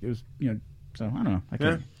 Just it was, so I don't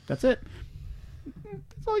know. That's it.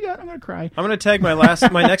 That's all I got. I'm gonna cry. I'm gonna tag my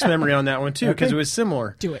next memory on that one too because Okay. it was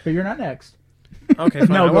similar. Do it. But you're not next. Okay, fine.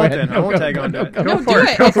 No, I go won't ahead. then. I No, won't go, tag go, on go, to it. go. No, Go for do it.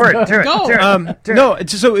 it. Go for it. Do it. Go. Do it. No,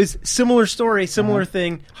 so it's similar story, similar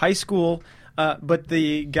thing, high school. But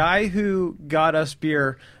the guy who got us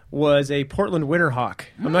beer was a Portland Winterhawk.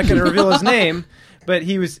 I'm not going to reveal his name, but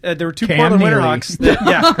he was. There were 2 Cam Portland Neely. Winterhawks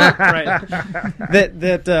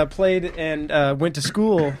that played and went to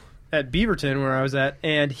school at Beaverton, where I was at,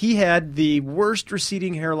 and he had the worst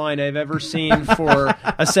receding hairline I've ever seen for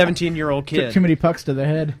a 17-year-old Took kid. too many pucks to the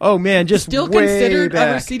head. Oh man, just Still way considered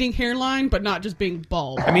back. a receding hairline, but not just being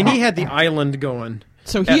bald. I mean, he had the island going.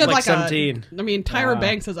 So he at had like like 17. Tyra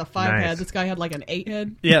Banks has a 5 Nice. head. This guy had like an 8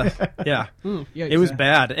 head. Yeah, yeah. Yikes. It was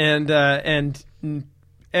bad, and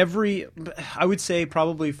every, I would say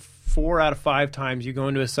probably 4 out of 5 times you go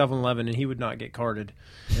into a 7-Eleven and he would not get carded,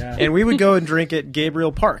 Yeah. and we would go and drink at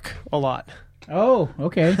Gabriel Park a lot. Oh,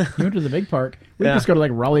 okay. You went to the big park. We Yeah. just go to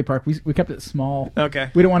like Raleigh Park. We kept it small. Okay.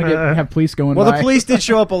 We don't want to have police going Well, by. the police did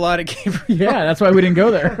show up a lot at Gabriel. Yeah, that's why we didn't go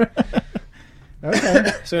there.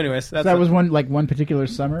 Okay. So, anyways, So that was one particular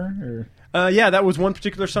summer, or yeah, that was one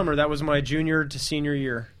particular summer. That was my junior to senior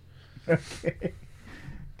year. okay.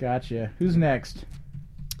 Gotcha. Who's next?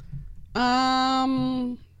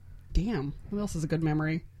 Damn. What else is a good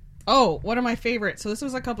memory? Oh, one of my favorites. So this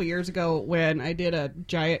was a couple years ago when I did a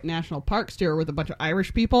giant national parks tour with a bunch of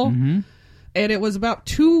Irish people. Mm-hmm. And it was about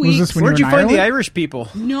 2 weeks. Was this when Where'd you you were in find the Ireland? Irish people?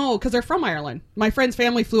 No, because they're from Ireland. My friend's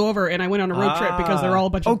family flew over, and I went on a road trip because they're all a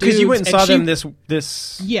bunch of dudes. Oh, because you went and saw she- them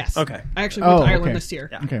this. Yes. Okay. I actually went to Ireland okay. this year.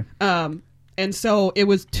 Yeah. Okay. And so it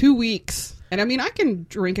was 2 weeks. And I mean, I can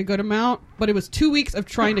drink a good amount, but it was 2 weeks of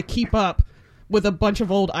trying to keep up with a bunch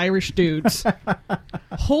of old Irish dudes.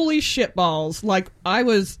 Holy shitballs. Like, I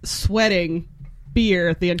was sweating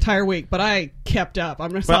beer the entire week, but I kept up.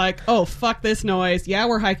 I'm just like, oh, fuck this noise. Yeah,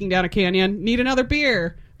 we're hiking down a canyon. Need another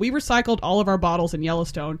beer. We recycled all of our bottles in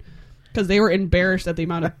Yellowstone because they were embarrassed at the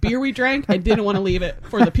amount of beer we drank and didn't want to leave it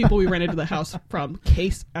for the people we rented the house from.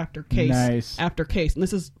 Case after case Nice. after case. And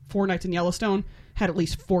this is 4 nights in Yellowstone. Had at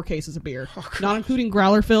least 4 cases of beer, not including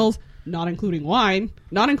growler fills, not including wine,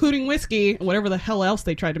 not including whiskey, and whatever the hell else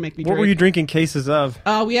they tried to make me drink. What were you drinking cases of?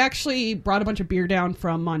 We actually brought a bunch of beer down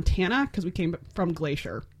from Montana because we came from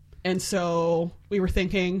Glacier. And so we were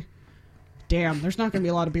thinking, damn, there's not going to be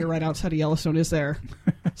a lot of beer right outside of Yellowstone, is there?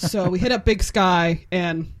 So we hit up Big Sky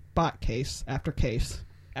and bought case after case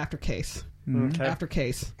after case Okay. after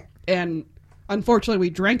case. And unfortunately, we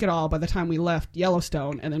drank it all by the time we left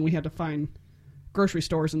Yellowstone, and then we had to find grocery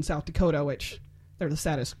stores in South Dakota, which they're the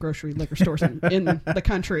saddest grocery liquor stores in the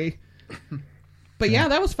country. But yeah,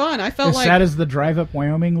 that was fun. I felt As like sad as the drive-up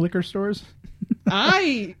Wyoming liquor stores.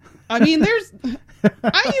 I mean, there's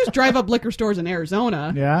I use drive-up liquor stores in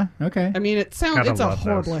Arizona. Yeah. Okay. I mean, it's a love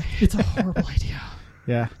horrible those. it's a horrible idea.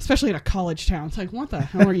 Yeah. Especially in a college town. It's like, what the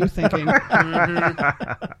hell are you thinking?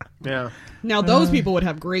 Yeah. Now, those people would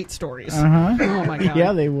have great stories. Uh-huh. Oh, my God.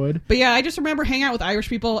 Yeah, they would. But yeah, I just remember hanging out with Irish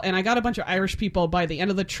people, and I got a bunch of Irish people by the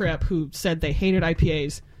end of the trip who said they hated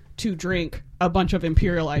IPAs to drink a bunch of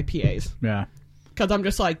Imperial IPAs. Yeah. Because I'm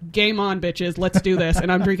just like, game on, bitches, let's do this.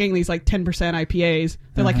 And I'm drinking these like 10% IPAs.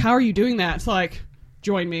 They're like, how are you doing that? It's like,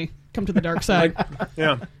 join me. Come to the dark side.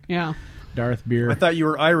 Yeah. Yeah. Darth beer. I thought you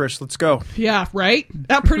were Irish. Let's go. Yeah, right?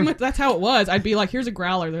 That pretty much, that's how it was. I'd be like, here's a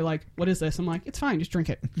growler. They're like, what is this? I'm like, it's fine, just drink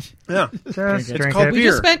it. Yeah. Just it. drink called it. We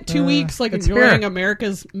beer. just spent 2 weeks like it's enjoying beer.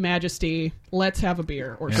 America's majesty. Let's have a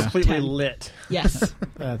beer. Or Completely 10. lit. Yes.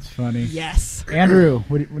 That's funny. Yes. Andrew,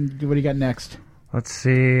 what do you got next? Let's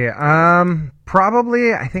see.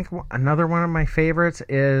 Probably, I think another one of my favorites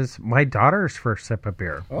is my daughter's first sip of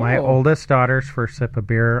beer. My Oh. oldest daughter's first sip of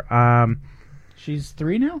beer. She's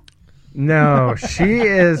 3 now? No, she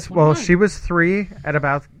is. Well, she was 3 at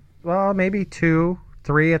about, maybe 2,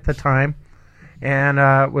 3 at the time, and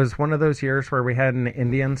it was one of those years where we had an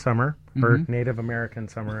Indian summer or Native American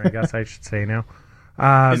summer, I guess I should say now.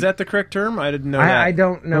 Is that the correct term? I didn't know that. I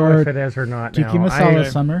don't know Or if it is or not. Tiki now.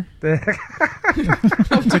 Masala Summer.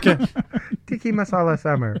 Tiki masala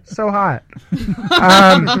summer, so hot.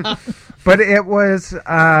 But it was,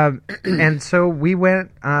 and so we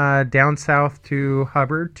went down south to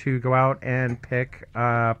Hubbard to go out and pick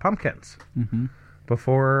pumpkins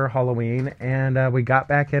before Halloween, and we got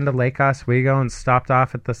back into Lake Oswego and stopped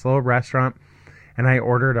off at this little restaurant, and I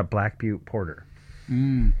ordered a Black Butte Porter.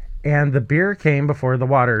 And the beer came before the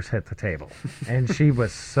waters hit the table, and she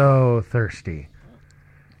was so thirsty.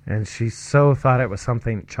 And she so thought it was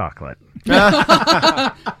something chocolate.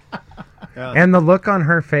 And the look on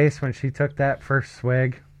her face when she took that first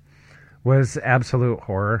swig was absolute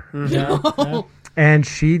horror. Yeah. And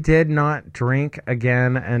she did not drink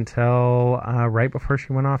again until right before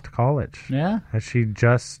she went off to college. Yeah. And she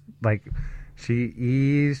just, she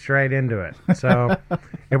eased right into it. So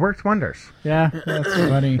it worked wonders. Yeah, that's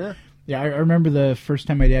funny. Yeah, I remember the first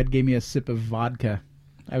time my dad gave me a sip of vodka.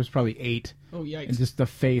 I was probably 8. Oh, yikes. And just the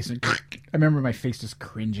face. And I remember my face just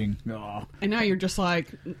cringing. Oh. And now you're just like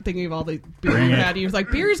thinking of all the beer you had. And you're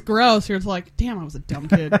like, beer's gross. You're just like, damn, I was a dumb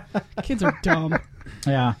kid. Kids are dumb.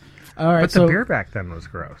 Yeah. All right, But so the beer back then was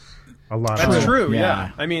gross. A lot of That's it. true, Yeah.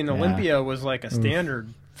 yeah. I mean, Olympia was like a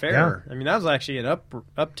standard fare. I mean, that was actually an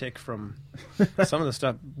uptick from some of the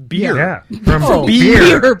stuff. Beer. Yeah. From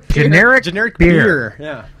beer. Generic beer.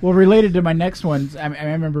 Yeah. well, related to my next one, I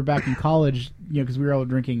remember back in college, because we were all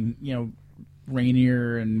drinking,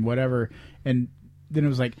 Rainier and whatever, and then it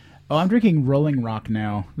was like, oh, I'm drinking Rolling Rock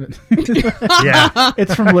now. Yeah.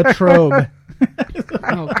 It's from Latrobe.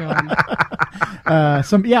 Oh, God.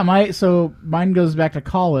 Mine goes back to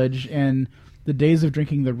college and the days of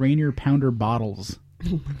drinking the Rainier Pounder bottles.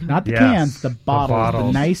 Not the Yes, cans, the the bottles. The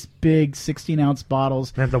bottles. nice big 16-ounce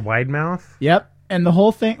bottles. And the wide mouth? Yep. And the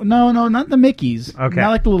whole thing. No, not the Mickeys. Okay. Not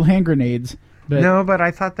like the little hand grenades. But No, but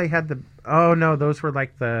I thought they had the... Oh, no, those were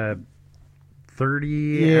like the 30 Yeah,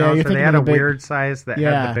 ounce. you're And they thinking had of a the big- weird size that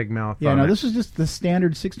had the big mouth Yeah, on no, it. this was just the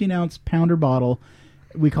standard 16-ounce pounder bottle.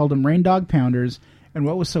 We called them Rain Dog Pounders. And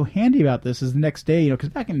what was so handy about this is the next day, because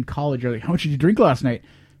back in college, you're like, how much did you drink last night?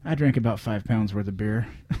 I drank about 5 pounds worth of beer.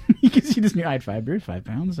 Because you just knew I had 5 beers, 5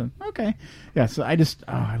 pounds. And, okay. Yeah, so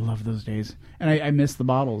I love those days. And I miss the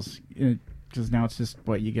bottles. Because now it's just,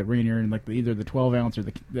 you get Rainier in either the 12-ounce or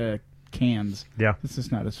the cans. Yeah. It's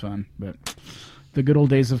just not as fun. But the good old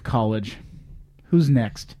days of college. Who's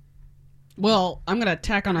next? Well, I'm going to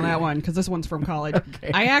tack on that one because this one's from college.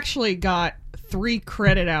 Okay. I actually got 3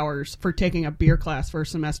 credit hours for taking a beer class for a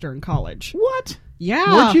semester in college. What?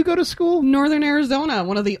 Yeah. Where'd you go to school? Northern Arizona,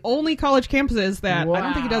 one of the only college campuses that I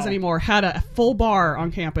don't think it does Wow. anymore, had a full bar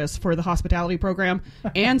on campus for the hospitality program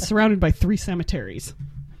and surrounded by 3 cemeteries.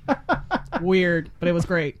 Weird, but it was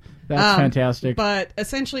great. That's fantastic. But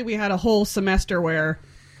essentially we had a whole semester where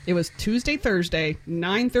it was Tuesday, Thursday,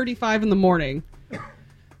 9:35 in the morning.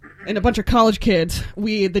 and a bunch of college kids.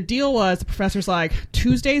 The deal was the professor's like,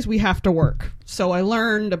 Tuesdays we have to work. So I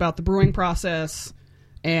learned about the brewing process,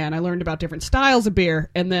 and I learned about different styles of beer.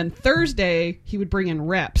 And then Thursday he would bring in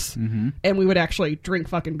reps, and we would actually drink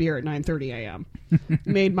fucking beer at 9:30 a.m.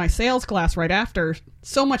 Made my sales class right after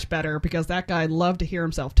so much better because that guy loved to hear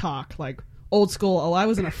himself talk like old school. Oh, I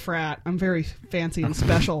was in a frat. I'm very fancy and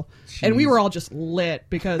special. And we were all just lit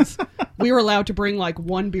because we were allowed to bring like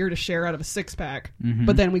one beer to share out of a 6-pack.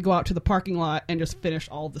 But then we go out to the parking lot and just finish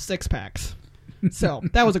all of the 6-packs. So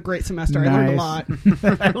that was a great semester. I learned a lot.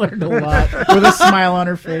 I learned a lot with a smile on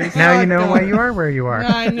her face. Now you know God. why you are where you are.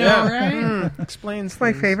 I know, right? Explains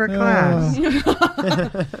My things. favorite class.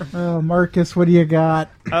 Oh, Marcus, what do you got?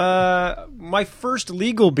 My first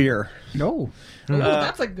legal beer. No. Ooh,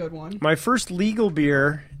 that's a good one. My first legal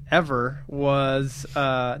beer ever was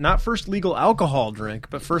not first legal alcohol drink,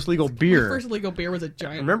 but first legal beer. My first legal beer was a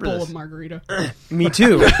giant Remember bowl this. of margarita. Me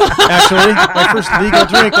too. Actually, my first legal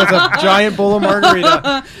drink was a giant bowl of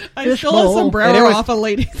margarita, I stole a bowl. sombrero And it was- off a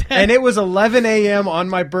lady's head. and it was 11 a.m. on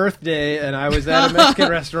my birthday, and I was at a Mexican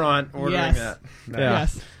restaurant ordering Yes. that. Yeah.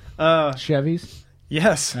 Yes. Chevys.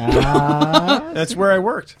 Yes. Ah, That's where I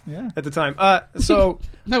worked yeah. at the time. So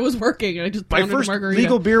That was working, and I just my pounded a first margarita.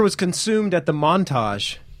 legal beer was consumed at the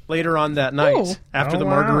Montage later on that night Oh. after Oh, the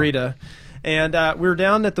wow. margarita. And we were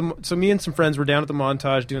down at so me and some friends were down at the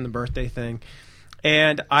Montage doing the birthday thing.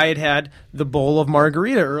 And I had the bowl of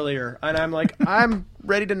margarita earlier. And I'm like, I'm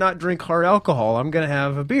ready to not drink hard alcohol. I'm going to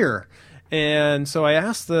have a beer. And so I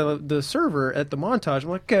asked the server at the Montage, I'm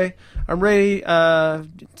like, okay, I'm ready.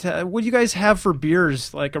 What do you guys have for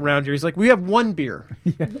beers like around here? He's like, we have one beer.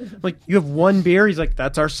 I'm like, you have one beer? He's like,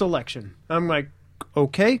 that's our selection. I'm like,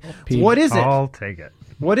 okay. P. What is it? I'll take it.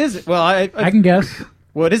 What is it? Well, I I can guess.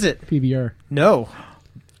 what is it? PBR. No.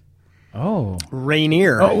 Oh.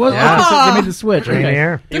 Rainier. Oh, it was. Yeah. Okay, so give me the switch. Okay.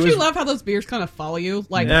 Rainier. Don't you love how those beers kind of follow you?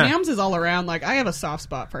 Like, Yeah. Hams is all around. Like, I have a soft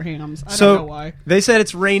spot for Hams. I So don't know why. they said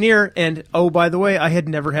it's Rainier, and oh, by the way, I had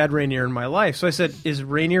never had Rainier in my life. So I said, "Is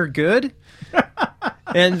Rainier good?"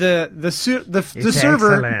 And the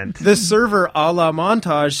server, excellent. the server a la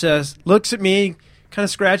Montage says, looks at me, kind of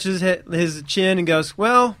scratches his chin, and goes,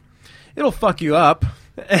 "Well, it'll fuck you up."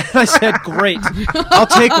 And I said, "Great, I'll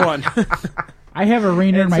take one." I have a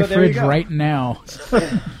Rainier in And my so there you fridge go. right now.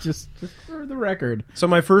 just for the record. So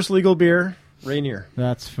my first legal beer, Rainier.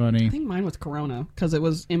 That's I funny. think mine was Corona because it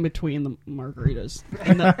was in between the margaritas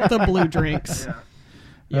and the blue drinks.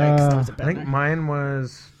 Yikes, that was a I bad think night. mine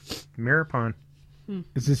was Mirapon.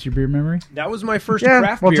 Is this your beer memory? That was my first Yeah,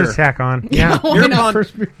 craft we'll beer. just tack on. Yeah. Why not?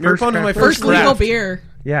 First beer. Mirapon was my craft- first First legal craft. beer.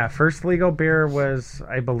 Yeah, first legal beer was,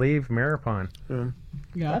 I believe, Mirapon.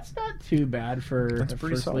 Yeah. That's not too bad for That's a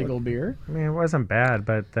pretty first solid. legal beer. I mean, it wasn't bad,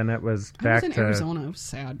 but then it was I back was in to Arizona. It was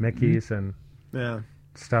sad. Mickey's and Yeah.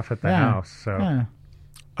 stuff at the Yeah. house. So Yeah.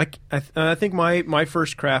 I think my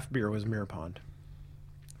first craft beer was Mirror Pond.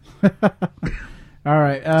 All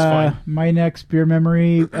right. fine. My next beer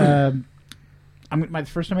memory. My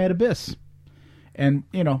first time I had Abyss, and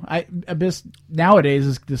you know, Abyss nowadays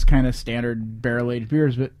is this kind of standard barrel aged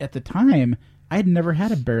beers, but at the time I had never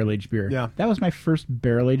had a barrel aged beer. Yeah. that was my first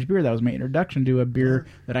barrel aged beer. That was my introduction to a beer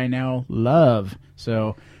that I now love.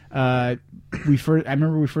 So. I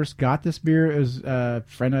remember we first got this beer. It was a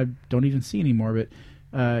friend I don't even see anymore,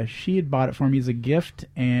 but she had bought it for me as a gift,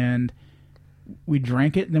 and we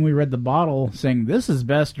drank it, and then we read the bottle saying, "This is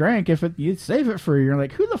best drank if you save it for a year."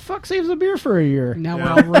 Like, who the fuck saves a beer for a year? Now we're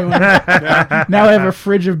all ruined. Now I have a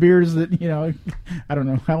fridge of beers that, you know, I don't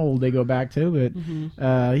know how old they go back to,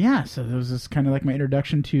 but yeah, so that was just kind of like my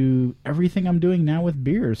introduction to everything I'm doing now with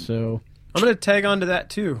beers. So, I'm going to tag on to that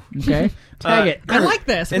too. okay, tag it. I like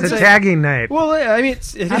this. It's it's a a- tagging night. Well, I mean,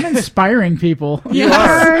 I'm inspiring people.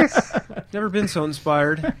 Yes. never been so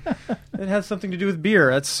inspired. It has something to do with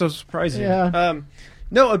beer. That's so surprising. Yeah.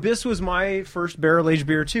 No, Abyss was my first barrel aged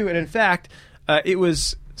beer too, and in fact, it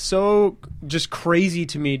was so just crazy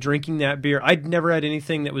to me drinking that beer. I'd never had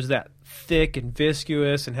anything that was that thick and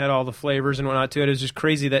viscous and had all the flavors and whatnot to it. It was just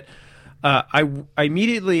crazy that. I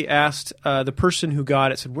immediately asked the person who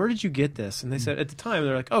got it, said, "Where did you get this?" And they said, at the time,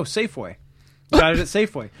 they're like, "Oh, Safeway." Got it at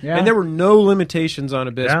Safeway. Yeah. And there were no limitations on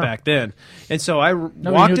Abyss Yeah. back then. And so I walked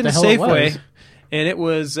knew what into the hell it Safeway, was. and it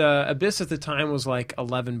was Abyss at the time was like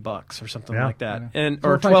 $11 or something Yeah. like that, and So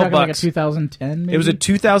or we're probably talking like a $12. 2010. Maybe? It was a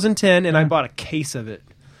 2010, and I bought a case of it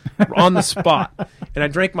on the spot. And I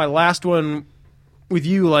drank my last one with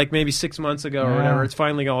you like maybe 6 months ago or Yeah. whatever. It's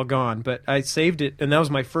finally all gone. But I saved it, and that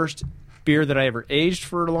was my first beer that I ever aged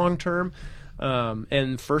for long term,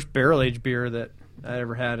 and first barrel aged beer that I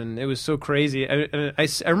ever had, and it was so crazy. I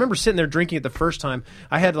remember sitting there drinking it the first time.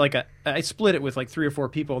 I had I split it with like 3 or 4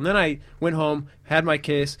 people, and then I went home, had my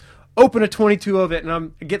case, opened a 22 of it,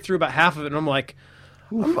 and I get through about half of it, and I'm like,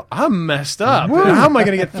 I'm messed up. How am I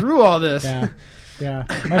going to get through all this? Yeah.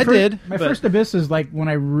 My But- first Abyss is like when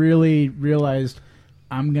I really realized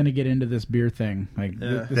I'm gonna get into this beer thing. Like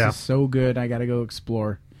this Yeah. is so good. I got to go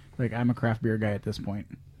explore. Like I'm a craft beer guy at this point.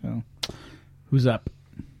 So, who's up?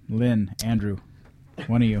 Lynn, Andrew,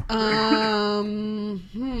 one of you.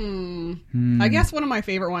 I guess one of my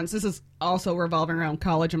favorite ones. This is also revolving around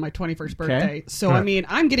college and my 21st birthday. So I mean,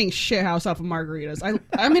 I'm getting shithoused off of margaritas.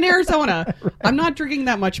 I'm in Arizona. I'm not drinking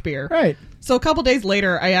that much beer. Right. So a couple days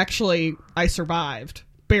later, I survived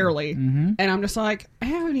barely, and I'm just like, I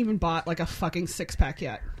haven't even bought like a fucking 6-pack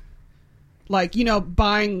yet. Like, you know,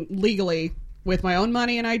 buying legally with my own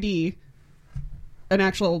money and ID an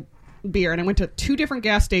actual beer, and I went to 2 different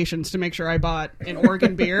gas stations to make sure I bought an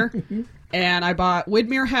Oregon beer, and I bought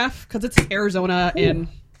Widmer Hef because it's Arizona, and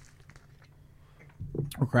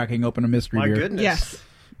We're cracking open a mystery My beer. goodness. yes.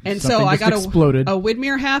 And Something so I just got exploded. a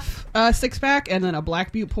Widmer Hef 6-pack and then a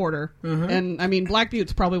Black Butte Porter. And I mean, Black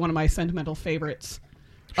Butte's probably one of my sentimental favorites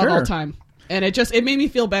of all Sure. time. And it made me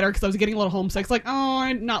feel better because I was getting a little homesick. It's like, oh,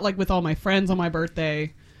 I'm not like with all my friends on my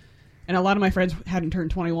birthday. And a lot of my friends hadn't turned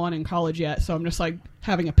 21 in college yet, so I'm just like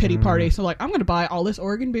having a pity party. So like, I'm going to buy all this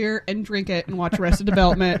Oregon beer and drink it and watch Arrested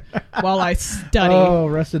Development while I study. Oh,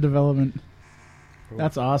 Arrested Development.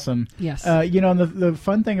 That's awesome. Yes. You know, and the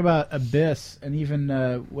fun thing about Abyss and even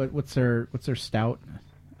what's their stout?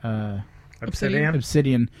 Obsidian.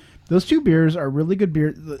 Obsidian. Those 2 beers are really good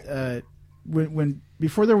beer. When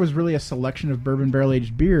before there was really a selection of bourbon barrel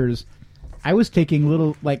aged beers, I was taking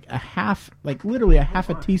literally a half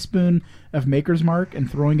a teaspoon of Maker's Mark and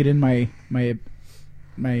throwing it in my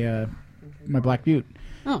Black Butte,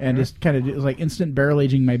 and just kind of it was like instant barrel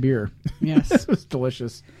aging my beer. Yes. It was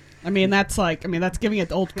delicious. That's giving it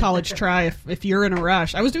the old college try if you're in a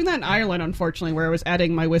rush. I was doing that in Ireland, unfortunately, where I was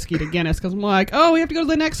adding my whiskey to Guinness because I'm like, oh, we have to go to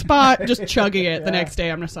the next spot. Just chugging it the next day.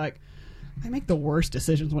 I'm just like, I make the worst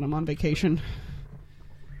decisions when I'm on vacation.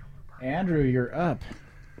 Andrew, you're up.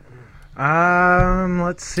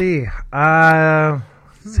 Let's see.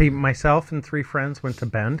 Myself and 3 friends went to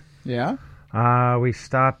Bend. Yeah. We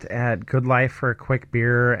stopped at Good Life for a quick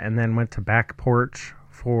beer and then went to Back Porch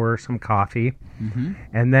for some coffee.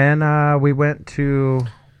 And then we went to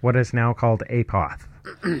what is now called Apoth.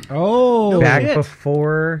 Oh, Back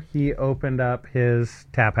before he opened up his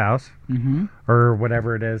tap house or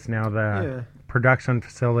whatever it is now, the production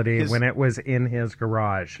facility, when it was in his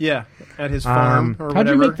garage. Yeah, at his farm or how'd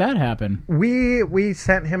whatever. you make that happen? We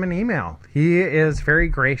sent him an email. He is very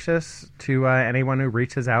gracious to anyone who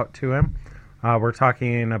reaches out to him. We're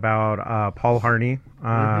talking about Paul Harney,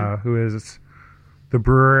 who is the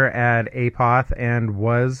brewer at Apoth and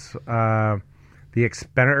was the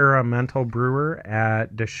experimental brewer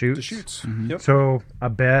at Deschutes. Deschutes. Yep. So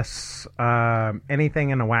Abyss, anything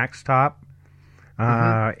in a wax top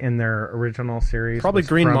in their original series. Probably was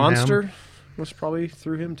Green from Monster him. was probably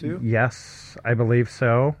through him too. Yes, I believe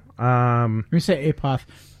so. When we say Apoth,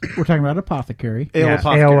 we're talking about apothecary. Ale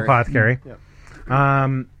Apothecary. Ale Apothecary.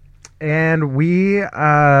 And we,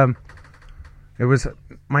 it was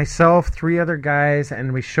myself, 3 other guys,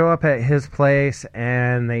 and we show up at his place,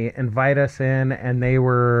 and they invite us in, and they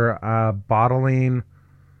were bottling.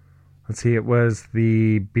 Let's see, it was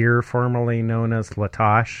the beer formerly known as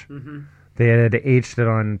Latoche. They had aged it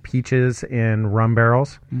on peaches in rum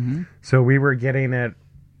barrels. So we were getting it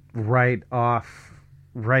right off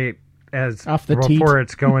the before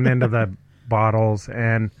it's going into the bottles.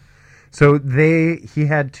 And so he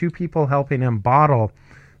had 2 people helping him bottle.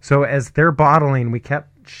 So as they're bottling, we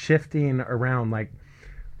kept shifting around. Like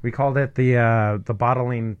we called it the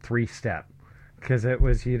bottling 3-step, because it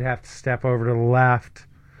was you'd have to step over to the left,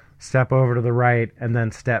 step over to the right, and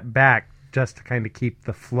then step back just to kind of keep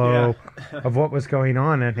the flow of what was going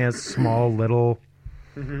on in his small little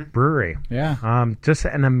brewery. Yeah. Just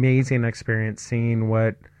an amazing experience seeing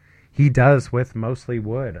what he does with mostly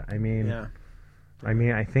wood. I mean,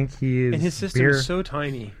 I think he is. And his system is so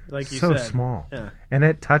tiny, like you so said. small. Yeah. And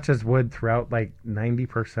it touches wood throughout like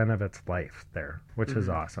 90% of its life there, which is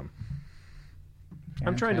awesome.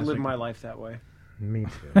 I'm trying to live my life that way. Me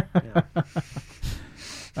too.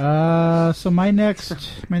 So my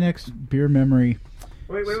next beer memory.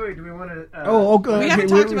 Wait. Do we want to? Okay. We haven't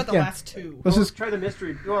talked about the last 2. Let's just. try the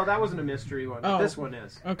mystery. Well, that wasn't a mystery one. Oh. This one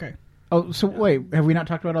is. Okay. Oh, so wait, have we not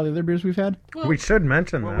talked about all the other beers we've had? Well, We should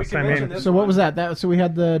mention Well, we this. can I mention mean, this. So what was that? So we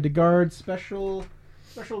had the DeGard special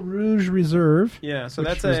Special Rouge Reserve. Yeah, so Which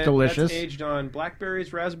that's was delicious. That's aged on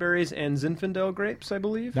blackberries, raspberries, and Zinfandel grapes, I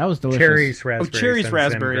believe. That was delicious. Cherries, raspberries, cherries, and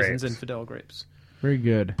raspberries, grapes. and Zinfandel grapes. Very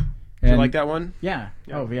good. Do you like that one? Yeah.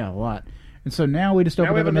 Yeah. Oh, yeah, a lot. And so now we just Now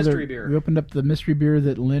opened we up have a another. mystery beer. We opened up the mystery beer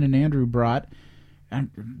that Lynn and Andrew brought, and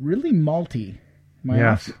really malty. Am I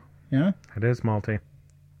Yes. off? Yeah. It is malty.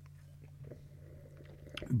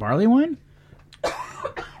 Barley wine.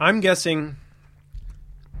 I'm guessing.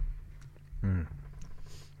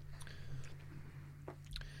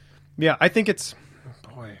 Yeah, I think it's.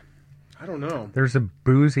 Boy, I don't know. There's a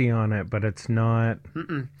boozy on it, but it's not.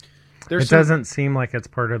 There's It some- doesn't seem like it's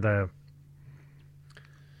part of the.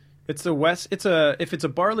 It's the West. If it's a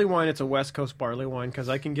barley wine, it's a West Coast barley wine because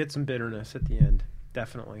I can get some bitterness at the end.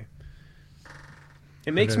 Definitely.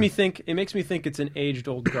 It makes me think. It makes me think it's an aged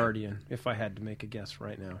Old Guardian. If I had to make a guess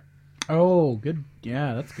right now, Oh, good.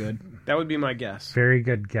 Yeah, that's good. that would be my guess. Very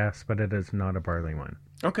good guess, but it is not a barley wine.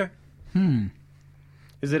 Okay.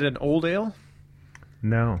 Is it an old ale?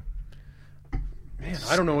 No. Man,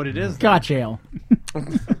 I don't know what it is. Scotch ale.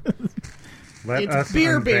 Let It's us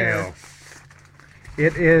beer unveil.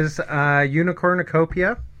 It is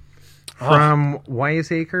Unicornucopia from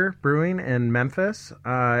Wiseacre Brewing in Memphis.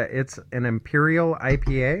 It's an Imperial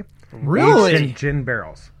IPA. Really? Aged in gin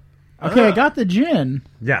barrels. Okay, I got the gin.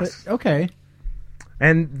 Yes. But, okay.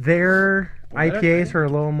 And their that IPAs are a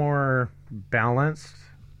little more balanced,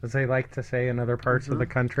 as they like to say in other parts of the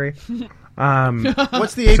country.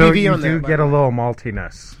 What's the ABV So you on do that? get a little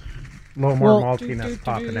maltiness. A little more Well- maltiness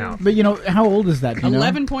popping out. But how old is that? Do you know?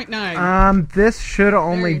 11.9. This should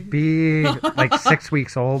only be like 6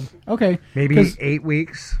 weeks old, Okay. maybe 'Cause 8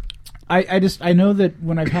 weeks. I know that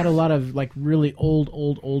when I've had a lot of like really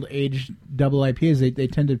old aged double IPAs, they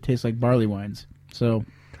tend to taste like barley wines. So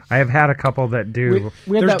I have had a couple that do.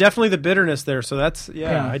 we had There's that- definitely the bitterness there, so that's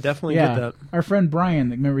I definitely get that. Our friend Brian,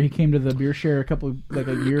 remember he came to the beer share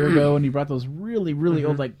a year ago, and he brought those really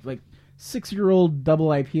old like 6-year-old double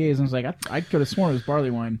IPAs, and I was like, I could have sworn it was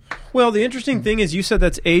barley wine. Well, the interesting thing is you said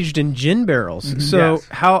that's aged in gin barrels. So Yes.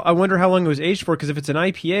 I wonder how long it was aged for, because if it's an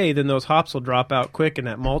IPA, then those hops will drop out quick and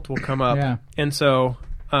that malt will come up. Yeah. And so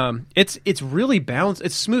it's really balanced.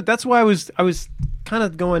 It's smooth. That's why I was kind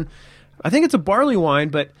of going, I think it's a barley wine,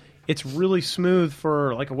 but it's really smooth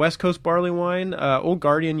for like a West Coast barley wine. Old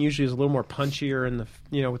Guardian usually is a little more punchier in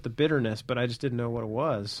the with the bitterness, but I just didn't know what it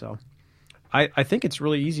was. So I think it's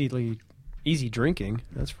really easy drinking.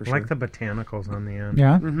 That's for I sure. like the botanicals on the end.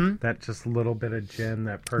 Yeah. That just little bit of gin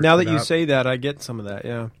that perks Now it that you up. say that, I get some of that.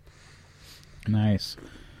 Yeah. Nice.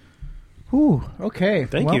 Whew. Okay.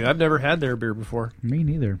 Thank you. I've never had their beer before. Me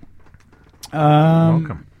neither.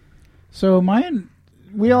 Welcome. So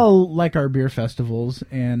we all like our beer festivals,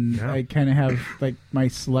 and Yeah. I kind of have like my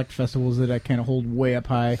select festivals that I kind of hold way up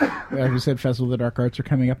high. Like we said, Festival of the Dark Arts are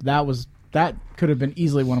coming up. That could have been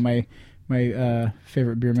easily one of my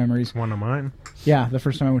favorite beer memories. One of mine. Yeah, the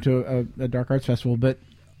first time I went to a Dark Arts festival, but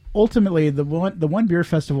ultimately the one beer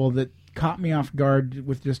festival that caught me off guard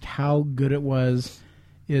with just how good it was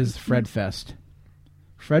is Fred Fest.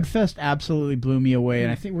 Fred Fest absolutely blew me away,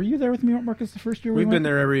 and I think were you there with me, Marcus, the first year we We've went? been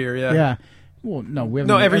there every year. Yeah. Yeah. Well, no, we haven't.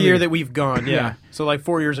 No, every year that we've gone. Yeah. Yeah. So like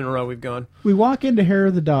 4 years in a row we've gone. we walk into Hair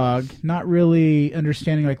of the Dog, not really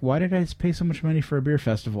understanding like why did I pay so much money for a beer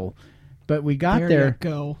festival, but we got there. You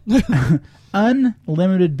go.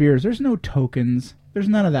 Unlimited beers. There's no tokens. There's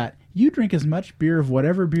none of that. You drink as much beer of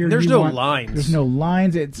whatever beer There's you no want. lines. There's no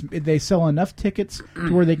lines. They sell enough tickets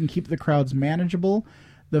to where they can keep the crowds manageable.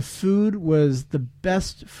 The food was the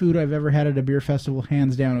best food I've ever had at a beer festival,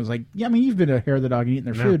 hands down. It was like, yeah, I mean, you've been to Hair of the Dog and eaten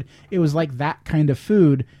their Yeah. food. It was like that kind of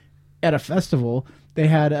food at a festival. They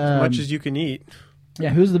had As much as you can eat.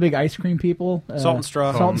 yeah, who's the big ice cream people? Salt and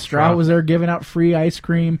Straw. Salt and Straw was there giving out free ice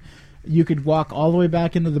cream. You could walk all the way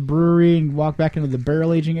back into the brewery and walk back into the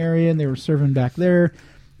barrel aging area, and they were serving back there.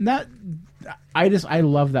 I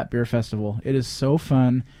love that beer festival. It is so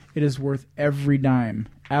fun. It is worth every dime,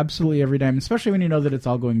 absolutely every dime, especially when you know that it's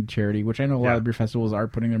all going to charity, which I know a lot Yeah. of beer festivals are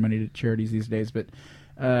putting their money to charities these days, but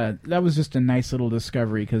that was just a nice little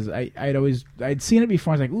discovery because I'd seen it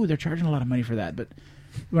before. I was like, ooh, they're charging a lot of money for that, but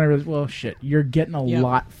when I realized, well, shit, you're getting a Yep.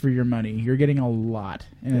 lot for your money. You're getting a lot,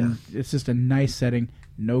 and it's just a nice setting.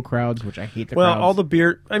 No crowds, which I hate the Well, crowds. all the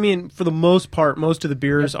beer, I mean, for the most part, most of the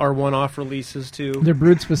beers are one-off releases too. They're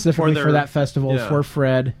brewed specifically Or they're- for that festival yeah. for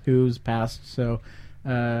Fred, who's passed. So,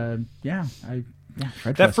 Fred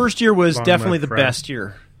That Fest. first year was Long definitely live the Fred. best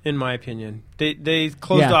year, in my opinion. They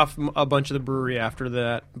closed Yeah. off a bunch of the brewery after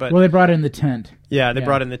that, but Well, they brought in the tent. yeah, they yeah.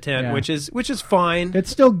 brought in the tent, Yeah. which is fine. It's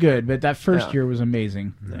still good, but that first Yeah. year was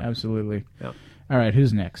amazing. Absolutely. Yeah. All right,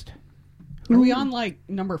 who's next? Are we on like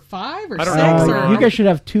number 5 or I 6? don't know. Or, You guys should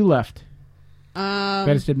have 2 left. um,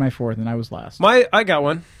 I just did my 4th, and I was last. I got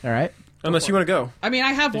one. All right. Unless you want to go. I mean,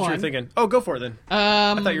 I have That one. you're thinking. Oh, go for it then.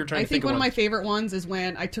 I thought you were trying I to think think of one of one. my favorite ones is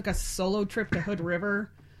when I took a solo trip to Hood River,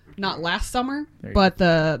 not last summer, There you but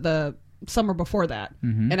the summer before that,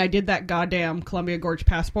 Mm-hmm. and I did that goddamn Columbia Gorge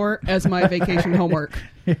passport as my vacation homework.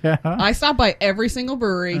 Yeah. I stopped by every single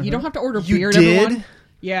brewery. You don't have to order You beer at did? everyone.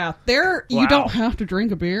 Yeah, there you Wow. don't have to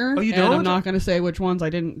drink a beer. Oh, you And I'm don't? not going to say which ones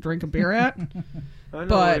I didn't drink a beer at, I know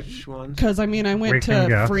but- which one. because I mean I We went can to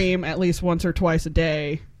guess. Freem at least once or twice a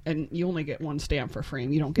day, and you only get 1 stamp for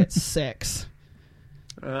Freem. You don't get 6.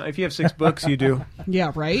 If you have 6 books, you do.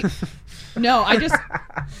 Yeah, right? No, I just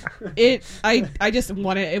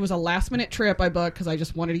wanted, it was a last minute trip I booked because I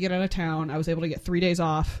just wanted to get out of town. I was able to get 3 days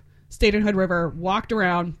off, stayed in Hood River, walked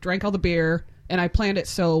around, drank all the beer, and I planned it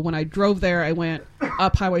so when I drove there, I went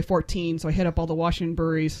up Highway 14, so I hit up all the Washington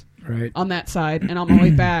breweries Right. on that side, and on my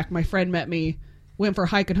way back, my friend met me, went for a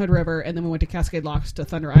hike in Hood River, and then we went to Cascade Locks to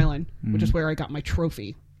Thunder Island, which is where I got my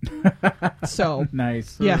trophy. So,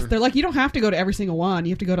 Nice. yes, they're like, you don't have to go to every single one.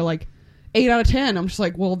 You have to go to like 8 out of 10. I'm just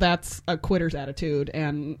like, well, that's a quitter's attitude,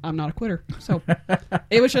 and I'm not a quitter. So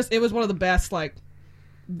it was one of the best like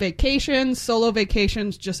vacations, solo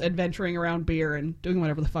vacations, just adventuring around beer and doing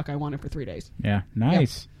whatever the fuck I wanted for 3 days. Yeah.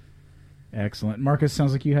 Nice. Excellent. Marcus,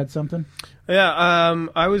 sounds like you had something. Yeah,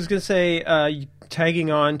 I was going to say tagging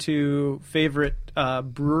on to favorite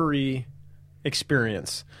brewery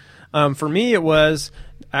experience. For me, it was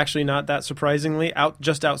actually not that surprisingly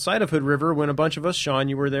just outside of Hood River when a bunch of us, Sean,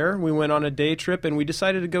 you were there, we went on a day trip and we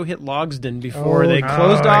decided to go hit Logsden before Oh, they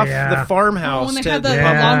closed off yeah. the farmhouse. when they to had the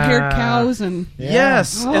Yeah. long-haired cows and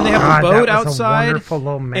Yes, and they have God, a boat that was a outside, wonderful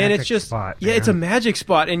little and magic it's just spot, it's a man. magic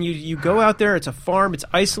spot, and you go out there. It's a farm. It's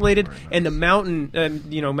isolated, and the mountain,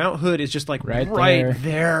 Mount Hood is just like Right right, there.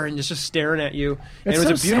 there, and it's just staring at you. It's and it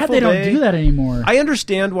so was a beautiful sad they don't day. do that anymore. I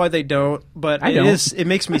understand why they don't, but I don't. it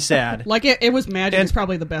makes me sad. like it was magic. And- is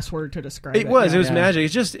probably the best word to describe it. It was. Yeah. It was Yeah.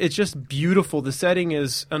 magic. It's just beautiful. The setting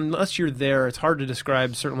is, unless you're there, it's hard to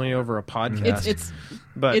describe. Certainly over a podcast.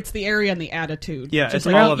 But It's the area and the attitude. Yeah, Just it's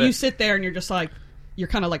like, all of it. You sit there and you're just like, you're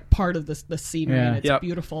kind of like part of the scenery, Yeah. and it's Yep.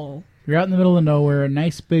 beautiful. You're out in the middle of nowhere, a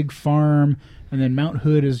nice big farm, and then Mount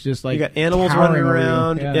Hood is just like you got animals towering running over you.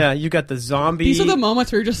 around. Yeah. Yeah, you got the zombie. These are the moments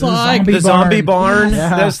where you're just The like, zombie the zombie barn. barn Yeah.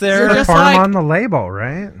 that's there. You're just farm like- on the label,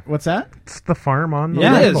 right? What's that? It's the farm on the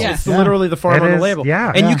Yeah, it label. is. Yes. It's Yeah. literally the farm It on the is, label. yeah.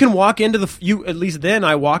 And Yeah. you can walk into at least then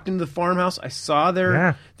I walked into the farmhouse. I saw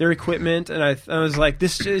Yeah. their equipment, and I was like,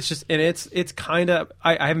 this is just, and it's kind of,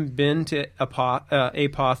 I haven't been to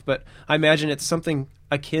Apoth, but I imagine it's something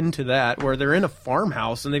akin to that, where they're in a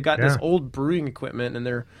farmhouse and they've got this Yeah. old brewing equipment and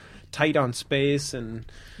they're tight on space, and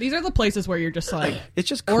these are the places where you're just like, it's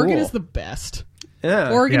just cool. Oregon is the best.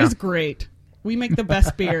 yeah. Oregon Yeah. is great. We make the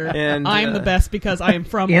best beer. And, I'm the best because I am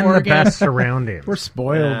from In Oregon. the best surroundings. We're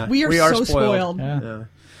spoiled. Yeah. We are so spoiled. Yeah. Yeah.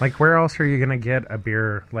 Like, where else are you going to get a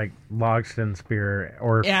beer like Logston's beer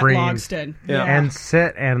or At Freem Logston. Yeah. and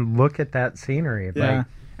sit and look at that scenery? Yeah. Like,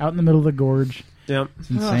 Out in the middle of the gorge. Yep. It's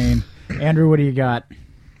insane. Andrew, what do you got?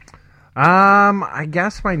 I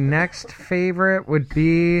guess my next favorite would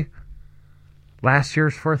be last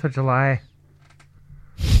year's 4th of July.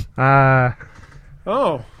 Oh.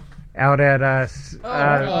 Out at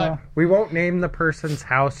God. we won't name the person's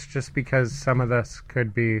house just because some of this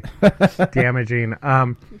could be damaging.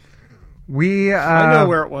 We I know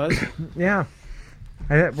where it was. yeah.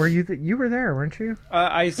 Were you were there, weren't you?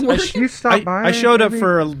 You You stopped by. I showed up maybe?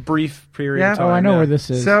 for a brief period Yeah. of time. Oh, I know yeah. where this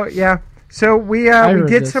is. So yeah, so we heard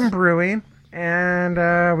did this. some brewing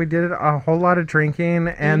and we did a whole lot of drinking,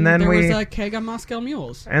 and then there we was a keg of Moscow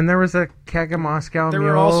Mules. and there was a keg of Moscow There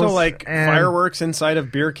Mules. were also like and fireworks inside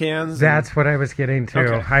of beer cans. That's what I was getting to.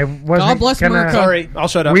 Okay. I wasn't God bless gonna. America. Sorry, I'll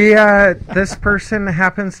shut up. We this person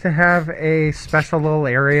happens to have a special little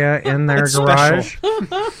area in their It's garage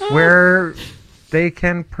where they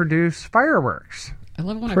can produce fireworks. I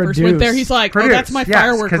love it when I Produce. first went there. He's like, "Oh, that's my Produce, yes,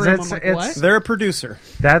 firework 'cause room." I'm it's- like, it's- "What?" They're a producer.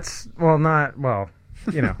 That's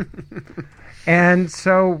you know. And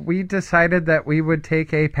so we decided that we would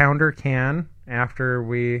take a pounder can after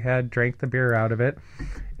we had drank the beer out of it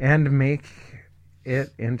and make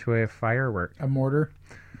it into a firework. A mortar.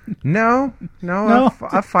 No, No.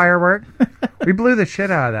 a firework. We blew the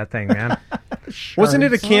shit out of that thing, man. Wasn't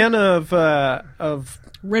it a can of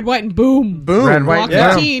Red, white, and boom. boom? Red, white, Block and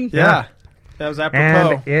boom. 15. Yeah. That was apropos.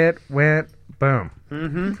 And it went boom.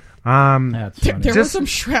 That's There, funny. there was Just- some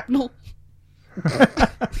shrapnel.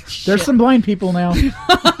 There's some blind people now.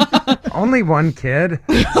 Only one kid.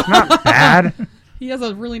 It's not bad. He has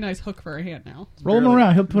a really nice hook for a hand now. Roll him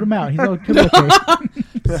around. He'll put him out. He'll be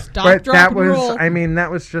okay. Stop, But drop, that and was, roll. I mean,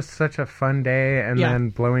 that was just such a fun day, and Yeah. then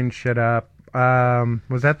blowing shit up.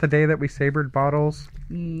 Was that the day that we sabered bottles?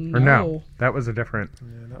 no. Or no? That was a different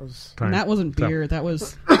Yeah, that was. time. And that wasn't So, beer. That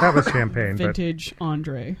was that was champagne, vintage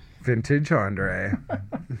Andre. but vintage Andre,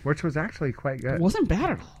 which was actually quite It good. wasn't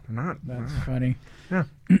bad at all. Not That's funny. Yeah.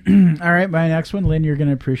 All right, my next one, Lynn, you're going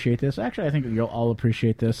to appreciate this. Actually, I think you'll all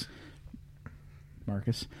appreciate this.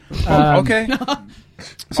 Marcus. Okay.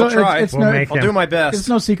 So I'll try. It's We'll no, make I'll him. do my best. it's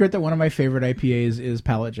no secret that one of my favorite IPAs is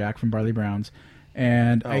Pallet Jack from Barley Browns.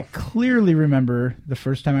 And I clearly remember the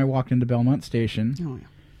first time I walked into Belmont Station Oh, yeah.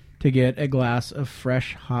 to get a glass of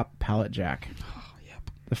fresh hop Pallet Jack. Oh, yep.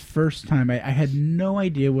 The first time, I had no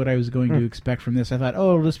idea what I was going to expect from this. I thought,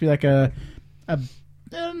 oh, it'll just be like it'll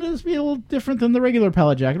just be a little different than the regular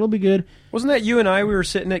Pallet Jack. It'll be good. Wasn't that you and I? We were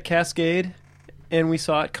sitting at Cascade, and we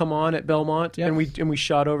saw it come on at Belmont, Yep. and we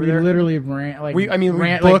shot over We there. literally ran like We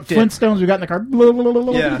ran, booked like it. Flintstones. We got in the car. Blah, blah, blah,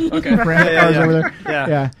 blah, Yeah, blah. okay. Ran the Yeah, cars yeah. over there.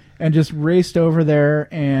 Yeah. And just raced over there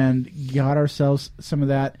and got ourselves some of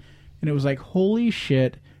that. And it was like, holy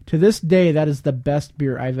shit! To this day, that is the best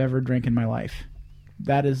beer I've ever drank in my life.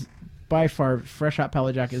 That is by far, Fresh Hop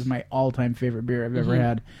Pallet Jack is my all-time favorite beer I've ever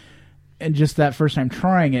had. And just that first time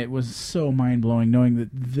trying it was so mind-blowing, knowing that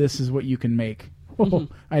this is what you can make.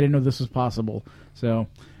 I didn't know this was possible. So,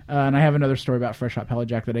 and I have another story about Fresh Hop Pallet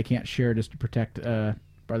Jack that I can't share just to protect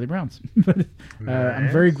Barley Browns. But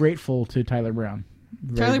I'm very grateful to Tyler Brown.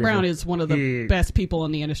 Very Tyler Brown grateful. is one of the He- best people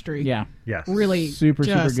in the industry. Yeah. yes. Really Super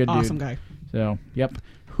just good dude. awesome guy. So, yep.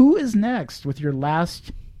 Who is next with your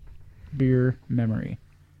last beer memory?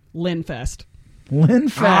 Linfest.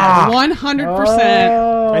 Linfast. 100%.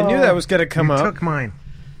 Oh. I knew that was going to come You up. took mine.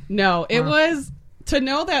 No, it was to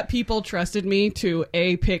know that people trusted me to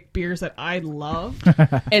pick beers that I loved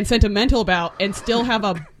and sentimental about, and still have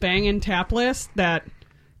a banging tap list that,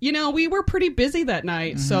 we were pretty busy that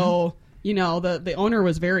night. So, the owner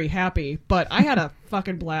was very happy, but I had a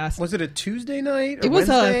fucking blast. Was it a Tuesday night? Or It was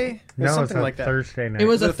Wednesday? No, it's something a like that. Thursday night. It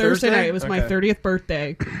was Was a it Thursday Thursday? night. It was my Okay. 30th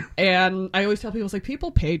birthday. And I always tell people, it's like,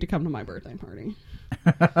 people paid to come to my birthday party.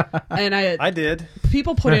 And I did.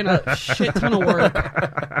 people put in a shit ton of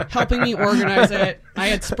work helping me organize it. I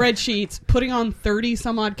had spreadsheets, putting on 30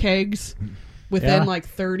 some odd kegs within Yeah. like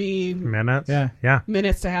 30 minutes. Yeah. Yeah.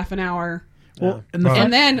 minutes to half an hour. Well, and the Well, fun-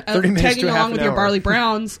 And then 30 minutes tagging to half along an with your hour. Barley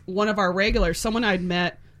Browns, one of our regulars, someone I'd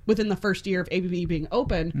met within the first year of ABV being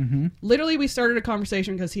open, literally we started a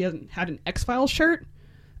conversation because he hadn't had an X-Files shirt.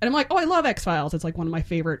 And I'm like, oh, I love X-Files. It's like one of my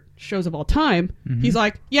favorite shows of all time. He's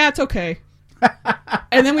like, yeah, it's okay.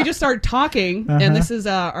 And then we just started talking, and this is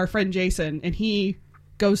our friend Jason, and he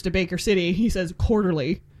goes to Baker City. He says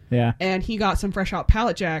quarterly, yeah. and he got some Fresh Out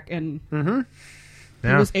Pallet Jack, and Yeah.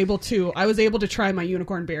 I was able to try my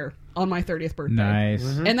unicorn beer on my 30th birthday. Nice.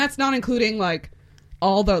 And that's not including like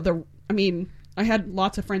all the I mean, I had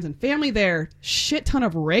lots of friends and family there. Shit ton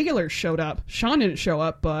of regulars showed up. Sean didn't show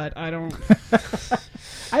up, but I don't.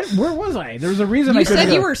 Where was I? There was a reason I You couldn't said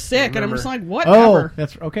go. you were sick, and I'm Remember. just like, Oh, whatever.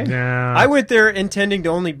 that's okay. Yeah. I went there intending to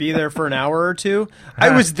only be there for an hour or two.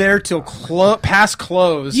 I was there till past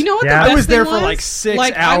close. You know what? Yeah. The best I was there thing for like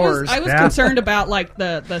 6 hours. I was Yeah. concerned about like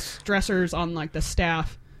the stressors on like the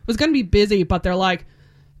staff. It was going to be busy, but they're like,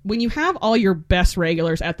 when you have all your best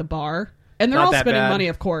regulars at the bar, and they're Not all that spending bad. money,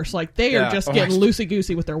 of course, like they Yeah. are just Oh, getting I- loosey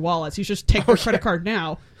goosey with their wallets. You just take their credit card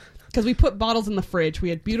now, because we put bottles in the fridge. We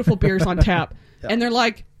had beautiful beers on tap, and they're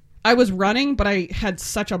like, I was running, but I had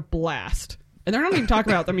such a blast. And they're not even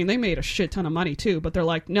talking about. I mean, they made a shit ton of money too, but they're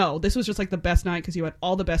like, no, this was just like the best night because you had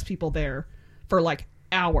all the best people there for like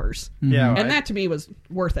hours. yeah, And that to me was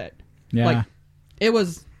worth it. Yeah. Like, it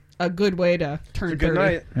was a good way to turn it's a good 30.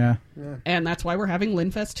 night. Yeah. And that's why we're having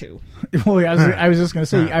Linfest too. Well, I was just going to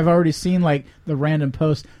say, I've already seen like the random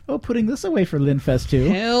post, putting this away for Linfest too.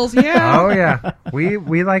 Hells yeah. Oh yeah.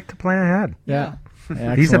 We like to plan ahead. Yeah. These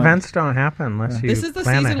Excellent. events don't happen unless you This is the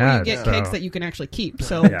plan season ahead. where you get so. cakes that you can actually keep.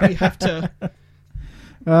 So Yeah. we have to.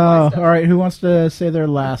 Oh, all right. Who wants to say their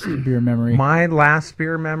last beer memory? My last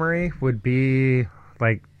beer memory would be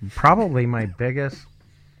like probably my biggest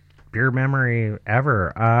beer memory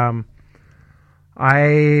ever.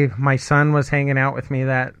 My son was hanging out with me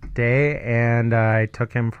that day, and I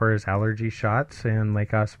took him for his allergy shots in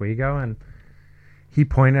Lake Oswego, and he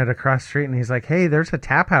pointed across the street and he's like, "Hey, there's a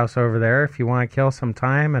tap house over there if you want to kill some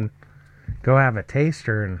time and go have a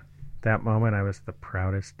taster." And that moment, I was the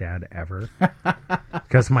proudest dad ever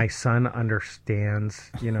because my son understands,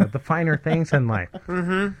 the finer things in life.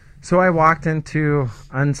 Mm-hmm. So I walked into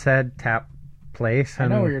unsaid tap place, I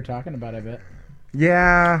and know what you're talking about, I bet.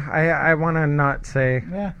 yeah, I want to not say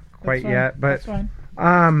Yeah. that's quite fine. yet, but That's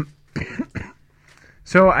fine.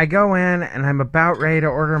 So I go in and I'm about ready to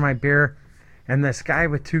order my beer, and this guy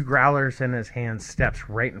with 2 growlers in his hand steps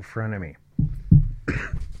right in front of me.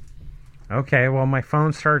 Okay, well, my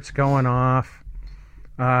phone starts going off.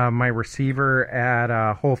 My receiver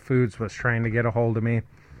at Whole Foods was trying to get a hold of me.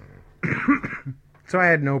 So I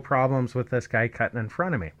had no problems with this guy cutting in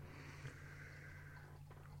front of me.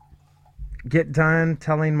 Get done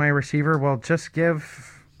telling my receiver, well, just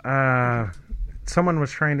give... someone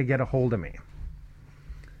was trying to get a hold of me.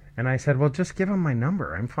 And I said, well, just give him my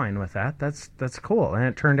number. I'm fine with that. That's cool. And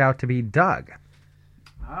it turned out to be Doug.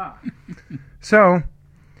 So...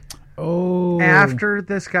 after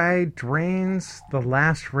this guy drains the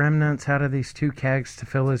last remnants out of these 2 kegs to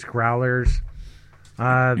fill his growlers,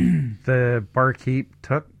 the barkeep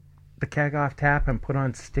took the keg off tap and put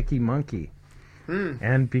on Sticky Monkey.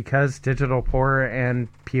 And because Digital Pour and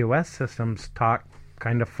POS systems talk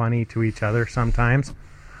kind of funny to each other sometimes,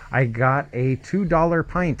 I got a $2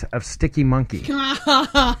 pint of Sticky Monkey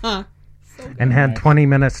and had 20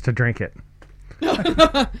 minutes to drink it.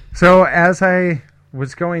 So as I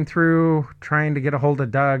was going through trying to get a hold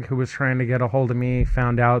of Doug, who was trying to get a hold of me,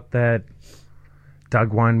 found out that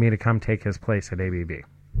Doug wanted me to come take his place at ABB.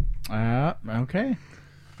 Okay.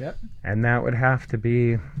 Yep. And that would have to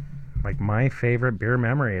be like my favorite beer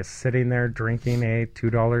memory, is sitting there drinking a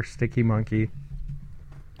 $2 Sticky Monkey,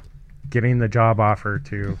 getting the job offer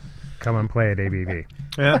to come and play at ABB.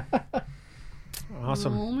 Yeah.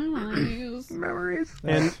 Awesome. Oh, memories. Memories.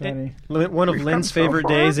 And funny. one of Lynn's so favorite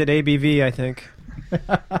far. days at ABV, I think.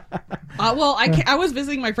 Well, I was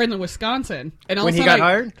visiting my friend in Wisconsin, and all When of he a sudden got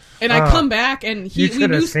hired? and I come back, and You we should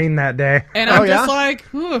knew, have seen that day. and Oh, I'm yeah? just like,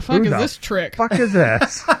 who the fuck Who is the this trick? Fuck is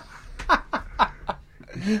this?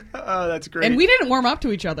 Oh, that's great. And we didn't warm up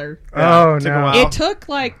to each other. Oh, took a no. while. It took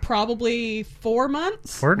like probably 4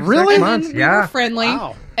 months. 4 to Really? 6 And months, then we yeah. were friendly.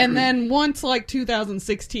 Wow. And then once like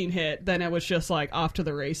 2016 hit, then it was just like off to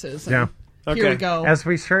the races. And Yeah. Here Okay. we go. As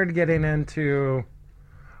we started getting into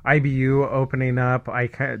IBU opening up,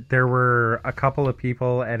 there were a couple of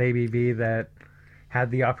people at ABV that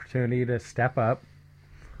had the opportunity to step up.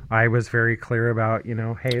 I was very clear about,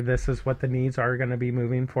 hey, this is what the needs are going to be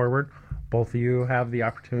moving forward. Both of you have the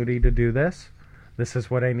opportunity to do this. This is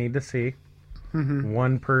what I need to see. Mm-hmm.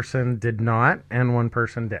 One person did not, and one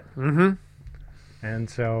person did. Mm-hmm. And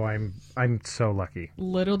so I'm so lucky.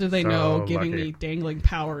 Little do they So know, giving lucky. me dangling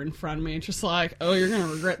power in front of me. It's just like, oh, you're going to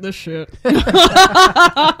regret this shit.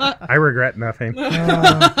 I regret nothing.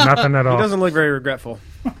 Nothing at He all. doesn't look very regretful.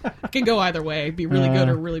 It can go either way. Be really good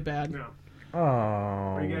or really bad.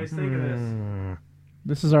 Oh. What do you guys think of this?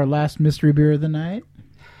 This is our last mystery beer of the night.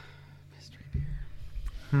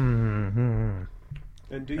 Hmm.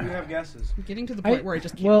 And do you have guesses? I'm getting to the point where I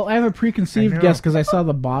just can't. Well, I have a preconceived I know. guess because I saw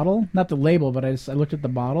the bottle, not the label, but I looked at the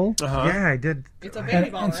bottle. Uh-huh. Yeah, I did. It's a baby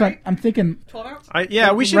And, bottle, and so right? I'm thinking, 12 ounce?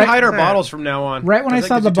 Yeah, we should Right hide our there. bottles from now on. right when I 'cause that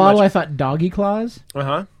saw gives the you too bottle, I much. thought doggy claws.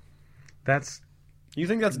 Uh-huh. That's. You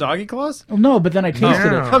think that's doggy claws? Well, no, but then I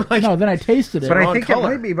tasted No. it. I'm like- No, then I tasted it. But I wrong think color.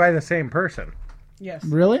 it might be by the same person. Yes.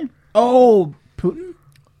 Really? Oh, Putin?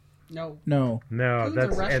 No. No. No, Who's a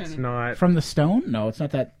it's Russian? not. From the Stone? No, it's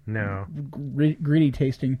not that No. greedy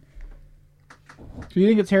tasting. So you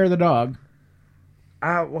think it's hair of the dog?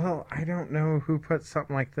 Well, I don't know who put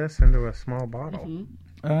something like this into a small bottle.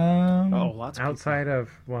 Oh, lots of Outside of,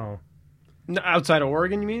 outside of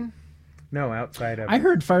Oregon, you mean? no, outside of. I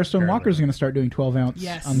heard Firestone Apparently. Walker's going to start doing 12 ounce.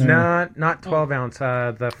 Yes. On their... Not 12 ounce.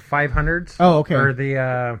 The 500s. Oh, okay. Or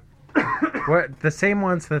the the same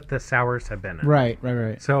ones that the sours have been in. Right.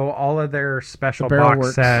 So all of their special The Barrel box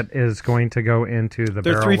Works. set is going to go into the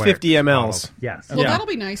They're Barrel 350 Works mLs. bottles. Yes. Well, Yeah. that'll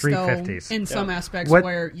be nice, though, 350s. in some aspects What-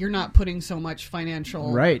 where you're not putting so much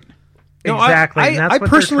financial... Right. No, Exactly. and that's I what they're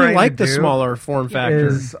personally trying like to the do. smaller form factor.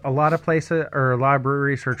 Is a lot of places or a lot of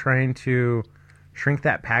breweries are trying to shrink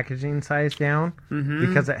that packaging size down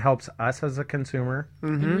because it helps us as a consumer.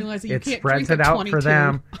 And you realize that you It can't spreads drink it a out 22 for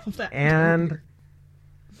them, of that. and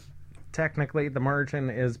technically the margin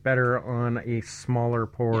is better on a smaller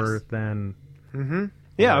pour Yes. than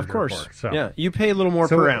Yeah, larger of course. pour, so. Yeah, you pay a little more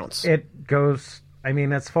so per ounce. It goes. I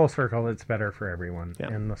mean, it's full circle. It's better for everyone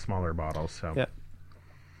Yeah. in the smaller bottles. So Yeah.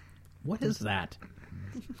 What is that?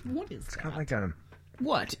 What is it's that? kind of like a.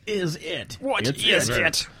 What is it? What It's is it.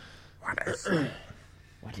 it?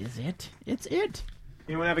 What is it? It's it.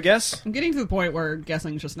 Anyone have a guess? I'm getting to the point where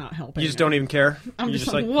guessing's just not helping. You just don't even care. I'm You're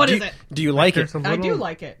just like, what do is you- it? Do you like it? There's a I do little-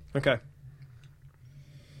 like it. Okay.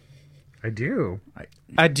 I do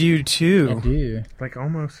I do I too. do. like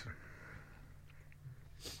almost.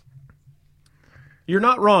 You're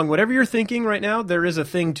not wrong. Whatever you're thinking right now, there is a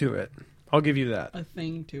thing to it. I'll give you that. A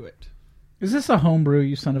thing to it. Is this a homebrew,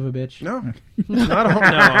 you son of a bitch? No. Not a home. No,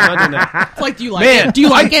 I'm not doing that. It's like, do you like Man, it? Do you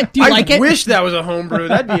like it? Do you like I it? wish that was a homebrew.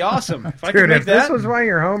 That'd be awesome. If I could Dude, make if this that. was one of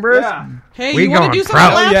your homebrews, Yeah. Hey, We you want to going do some pro.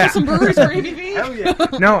 collabs Yeah. with some breweries for ABV? Hell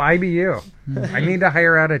yeah. no, IBU. I need to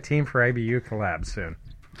hire out a team for IBU collabs soon.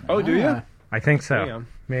 Oh, do you? Ah. I think so. Damn.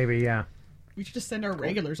 Maybe, yeah. We should just send our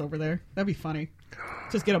regulars over there. That'd be funny.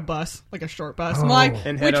 Just get a bus, like a short bus. I'm like,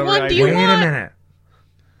 And head which over one to do you Wait want? a minute.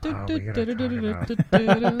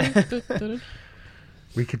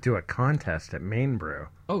 We could do a contest at Main Brew.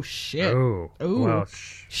 Oh shit! Oh, Ooh. well,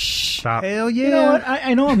 Shh. stop. Hell yeah. You know what?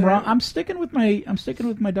 I know I'm wrong. I'm sticking with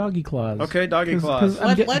my doggy claws. Okay, doggy 'Cause- claws.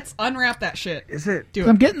 'cause Let's unwrap that shit. Is it? Do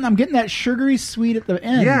I'm it. getting that sugary sweet at the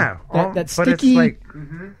end. Yeah, that but sticky. it's like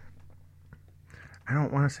I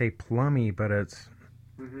don't want to say plummy, but it's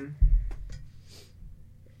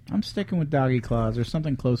I'm sticking with doggy claws or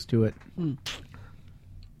something close to it.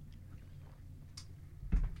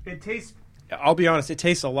 It tastes. I'll be honest. It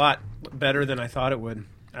tastes a lot better than I thought it would.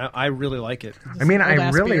 I really like it. I mean, I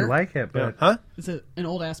old-ass really beer? like it, but Huh? Is it an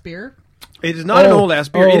old ass beer? It is not an Oh, old ass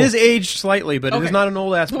beer. oh. It is aged slightly, but it Okay. is not an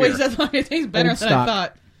old ass The way beer. you said it tastes better Old than stock. I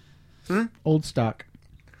thought. Old stock.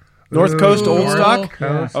 North Coast Old Ooh. Stock.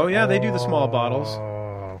 Coast. Oh yeah, they do the small bottles.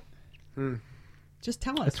 Oh. Just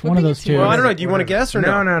tell us. It's What one of bring those it to two. us. Well, I don't know. Do you want to guess or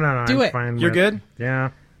No. no? Do I'm it. fine You're with- good.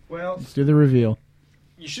 Yeah. Well, Let's do the reveal.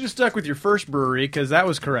 you should have stuck with your first brewery because that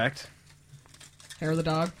was correct. Hair of the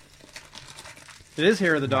dog. It is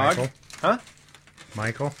Hair of the Dog. Michael. Huh?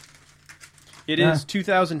 Michael. It Yeah. is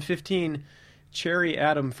 2015 Cherry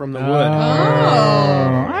Adam from the Wood.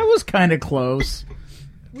 Oh, I was kind of close.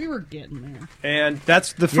 we were getting there. And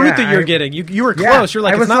that's the fruit Yeah, that you're I- getting. You were Yeah, close. You're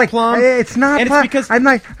like, I it's was not like, plum. It's not And plum. it's because I'm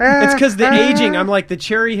like, it's because the aging. ah. I'm like the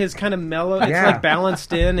cherry has kind of mellowed. It's Yeah. like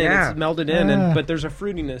balanced in and Yeah. it's melded in, but there's a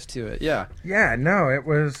fruitiness to it. Yeah, Yeah, no, it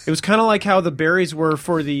was. it was kind of like how the berries were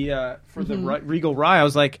for the Regal Rye. I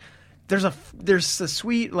was like, there's a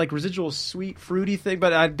sweet like residual sweet fruity thing,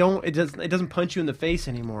 but it doesn't punch you in the face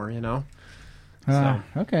anymore. You know.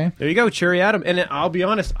 Okay. There you go, Cherry Adam. And I'll be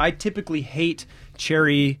honest, I typically hate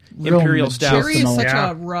cherry Real imperial mid- stouts. Cherry is such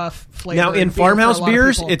Yeah. a rough flavor. Now in beer for a farmhouse lot of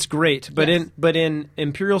beers, people. it's great, but Yes. in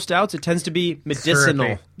imperial stouts, it tends to be medicinal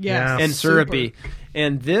Syrupy. Yes. and Super. syrupy.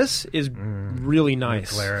 And this is really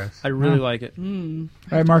nice. Glarus. I really like it. All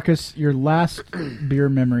right, Marcus, your last beer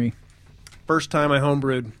memory. First time I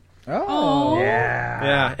homebrewed. Oh. Yeah.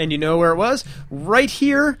 Yeah, and you know where it was? Right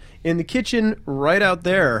here in the kitchen, right out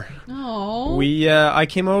there. Oh. I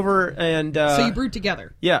came over and So you brewed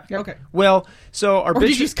together. yeah. Okay. Well, so our Or did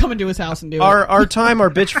you bitch, just come into his house and do our it?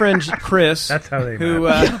 bitch friend Chris. That's how they who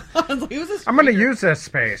met. I was like, who's this I'm going to speaker? use this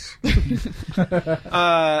space.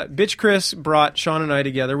 bitch Chris brought Sean and I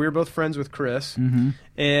together. We were both friends with Chris, and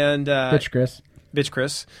Bitch, Chris. bitch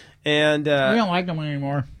Chris, and We don't like them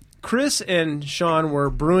anymore. Chris and Sean were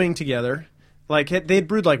brewing together. Like they'd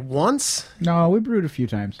brewed like once, No, we brewed a few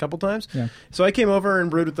times. a couple times. Yeah. So I came over and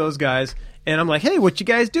brewed with those guys, and I'm like, "Hey, what you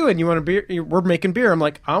guys doing? You want a beer? We're making beer." I'm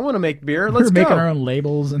like, "I want to make beer. We Let's were making go." our own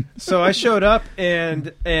labels and So I showed up,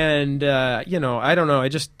 and you know, I don't know. It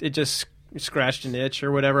just scratched an itch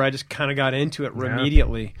or whatever. I just kind of got into it Yeah.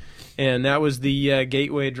 immediately, and that was the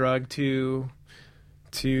gateway drug to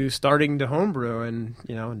starting to homebrew, and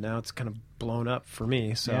you know, now it's kind of blown up for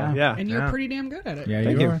me. So Yeah. yeah. And you're Yeah. pretty damn good at it. yeah,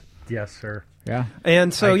 Thank you you. are. Yes, sir. Yeah.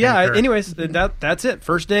 And so I yeah. concur. Anyways, that's it.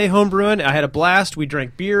 First day homebrewing. I had a blast. We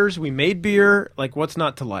drank beers. We made beer. Like, what's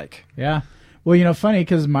not to like? Yeah. Well, you know, funny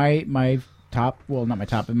because my top, well, not my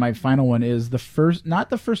top, but my final one is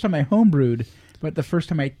not the first time I homebrewed, but the first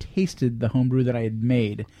time I tasted the homebrew that I had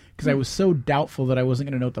made. Because I was so doubtful that I wasn't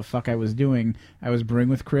going to know what the fuck I was doing. I was brewing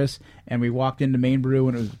with Chris, and we walked into Main Brew,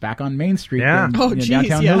 and it was back on Main Street. Yeah. in, Oh, geez,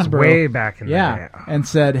 downtown yeah. Hillsborough. Way back in the Yeah. day. And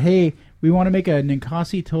said, hey, we want to make a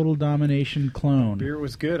Ninkasi Total Domination clone. Beer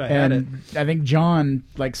was good. I had it. And I think John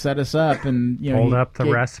set us up and Pulled he up the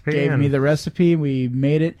recipe gave and- me the recipe. We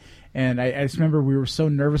made it, and I just remember we were so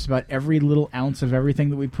nervous about every little ounce of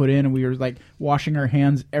everything that we put in, and we were like washing our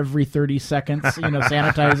hands every 30 seconds,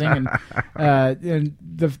 sanitizing, and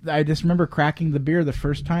I just remember cracking the beer the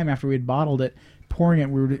first time after we had bottled it, pouring it.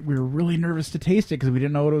 We were really nervous to taste it because we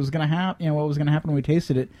didn't know what was going to happen. What was going to happen when we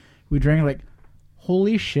tasted it. We drank it like,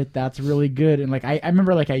 holy shit, that's really good. And I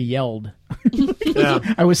remember I yelled. Yeah.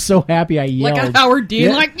 I was so happy I yelled. Like a Howard Dean,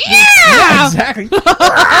 Yeah. like, Yeah, exactly.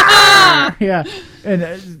 Yeah. And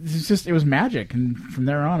it was magic. And from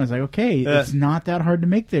there on, I was like, okay, it's not that hard to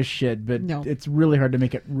make this shit, but No. it's really hard to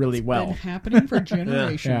make it really Been well. happening for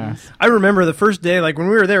generations. Yeah. I remember the first day, like when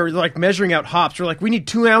we were there, we were like measuring out hops. We're like, we need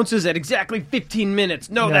 2 ounces at exactly 15 minutes.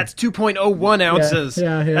 No, Yeah. that's 2.01 ounces.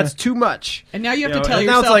 Yeah. That's too much. And now you have You to know, tell and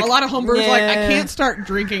now it's yourself, like, a lot of homebrewers like, I yeah. can't start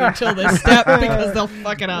drinking until this step because they'll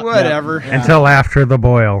fuck it up. Whatever. Until after the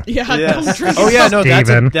boil. Yeah, don't Yes. drink. Oh yeah, no,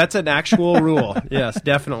 Steven. that's an actual rule. Yes,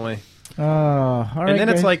 definitely. All right, And then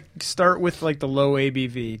it's guys. like start with like the low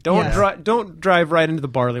ABV. Don't Yes. don't drive right into the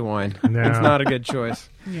barley wine. No. It's not a good choice.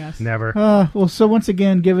 Yes. Never. well, so once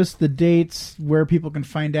again, give us the dates where people can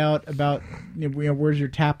find out about, where's your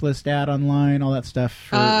tap list at online, all that stuff.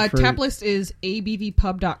 For Tap list is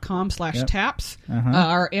abvpub.com/taps. Uh-huh.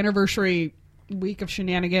 Our anniversary week of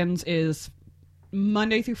shenanigans is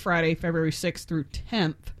Monday through Friday, February 6th through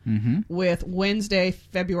 10th, with Wednesday,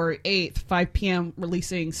 February 8th, 5 p.m.,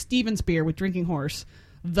 releasing Steven's Beer with Drinking Horse,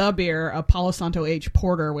 the beer, a Palo Santo Age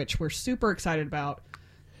Porter, which we're super excited about.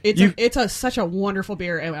 It's such a wonderful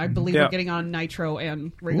beer, and I believe Yeah. we're getting on Nitro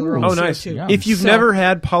and regular Ooh. old Oh, nice. too. Yeah. If you've So- never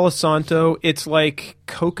had Palo Santo, it's like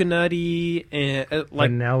coconutty and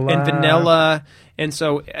vanilla, and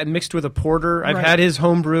so mixed with a porter. I've Right. had his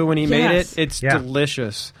homebrew when he made Yes. it. It's Yeah.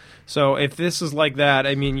 delicious. So if this is like that,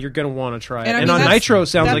 I mean, you're going to want to try it. I And mean, on that's- Nitro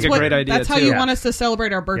sounds that's like a what- great idea That's how too. you want us to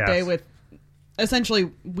celebrate our birthday Yes. with. Essentially,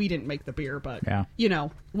 we didn't make the beer, but Yeah.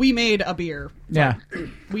 we made a beer. Yeah.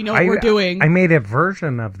 We know what we're doing. I made a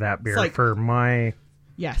version of that beer like- for my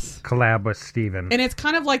Yes, collab with Steven. and it's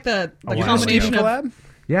kind of like the wow. combination of collab?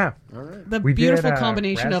 Yeah. the We did, beautiful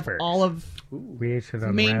combination of raspberries. all of. We aged it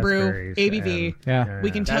on Main brew, raspberries ABV. and- Yeah. We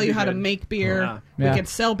can tell That'd you be how to good. make beer. Yeah. We Yeah. can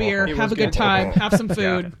sell beer, It have was a good good. time, have some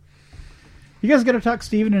food. You guys got to talk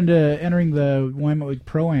Steven into entering the Willamette League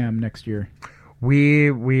Pro-Am next year.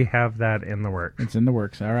 We have that in the works. It's in the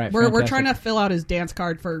works. All right. We're fantastic. trying to fill out his dance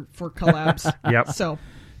card for collabs. Yep. So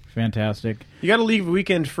Fantastic. You got to leave a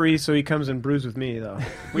weekend free so he comes and brews with me, though.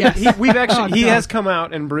 Yes. We've actually Oh, he no. has come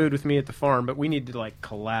out and brewed with me at the farm, but we need to like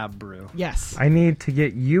collab brew. yes, I need to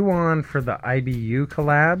get you on for the IBU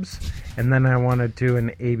collabs, and then I want to do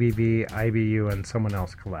an ABV, IBU, and someone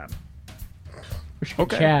else collab. We should get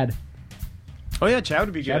Okay. Chad. Oh yeah, Chad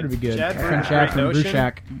would be good. Chad would be good. Chad Our brewed friend with Chad Great from Brew Notion.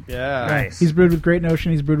 Shack. Yeah. Nice. He's brewed with Great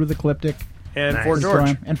Notion. He's brewed with Ecliptic. And Nice. Fort His George.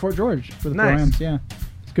 Pro-Am. And Fort George for the Nice. Pro-Ams, yeah.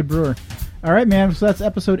 He's a good brewer. All right, man. So that's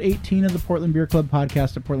episode 18 of the Portland Beer Club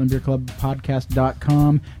podcast at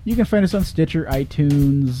portlandbeerclubpodcast.com. You can find us on Stitcher,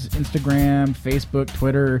 iTunes, Instagram, Facebook,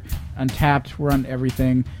 Twitter, Untapped. We're on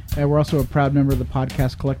everything. We're also a proud member of the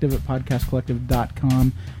Podcast Collective at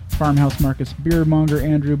podcastcollective.com. Farmhouse Marcus, Beermonger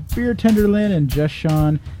Andrew, Beer Tender Lynn, and Just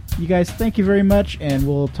Sean. You guys, thank you very much, and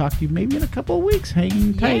we'll talk to you maybe in a couple of weeks.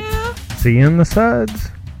 Hang tight. yeah. See you in the suds.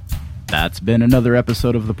 That's been another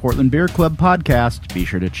episode of the Portland Beer Club podcast. Be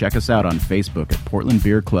sure to check us out on Facebook at Portland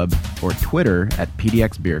Beer Club or Twitter at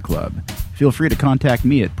PDX Beer Club. Feel free to contact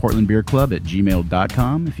me at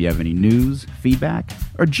portlandbeerclub@gmail.com if you have any news, feedback,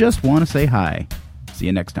 or just want to say hi. See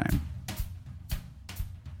you next time.